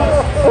much.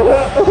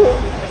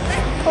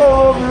 I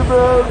love you,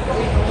 man.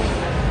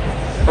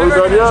 Are we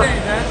done yet?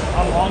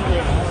 I'm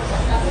hungry.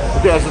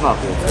 Okay, that's enough.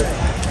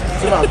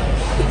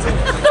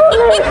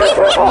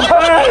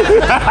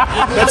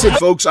 That's it,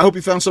 folks. I hope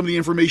you found some of the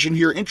information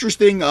here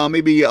interesting,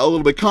 maybe a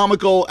little bit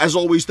comical. As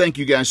always, thank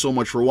you guys so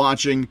much for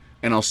watching,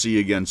 and I'll see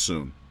you again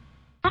soon.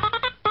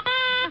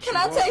 Can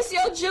I taste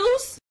your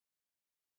juice?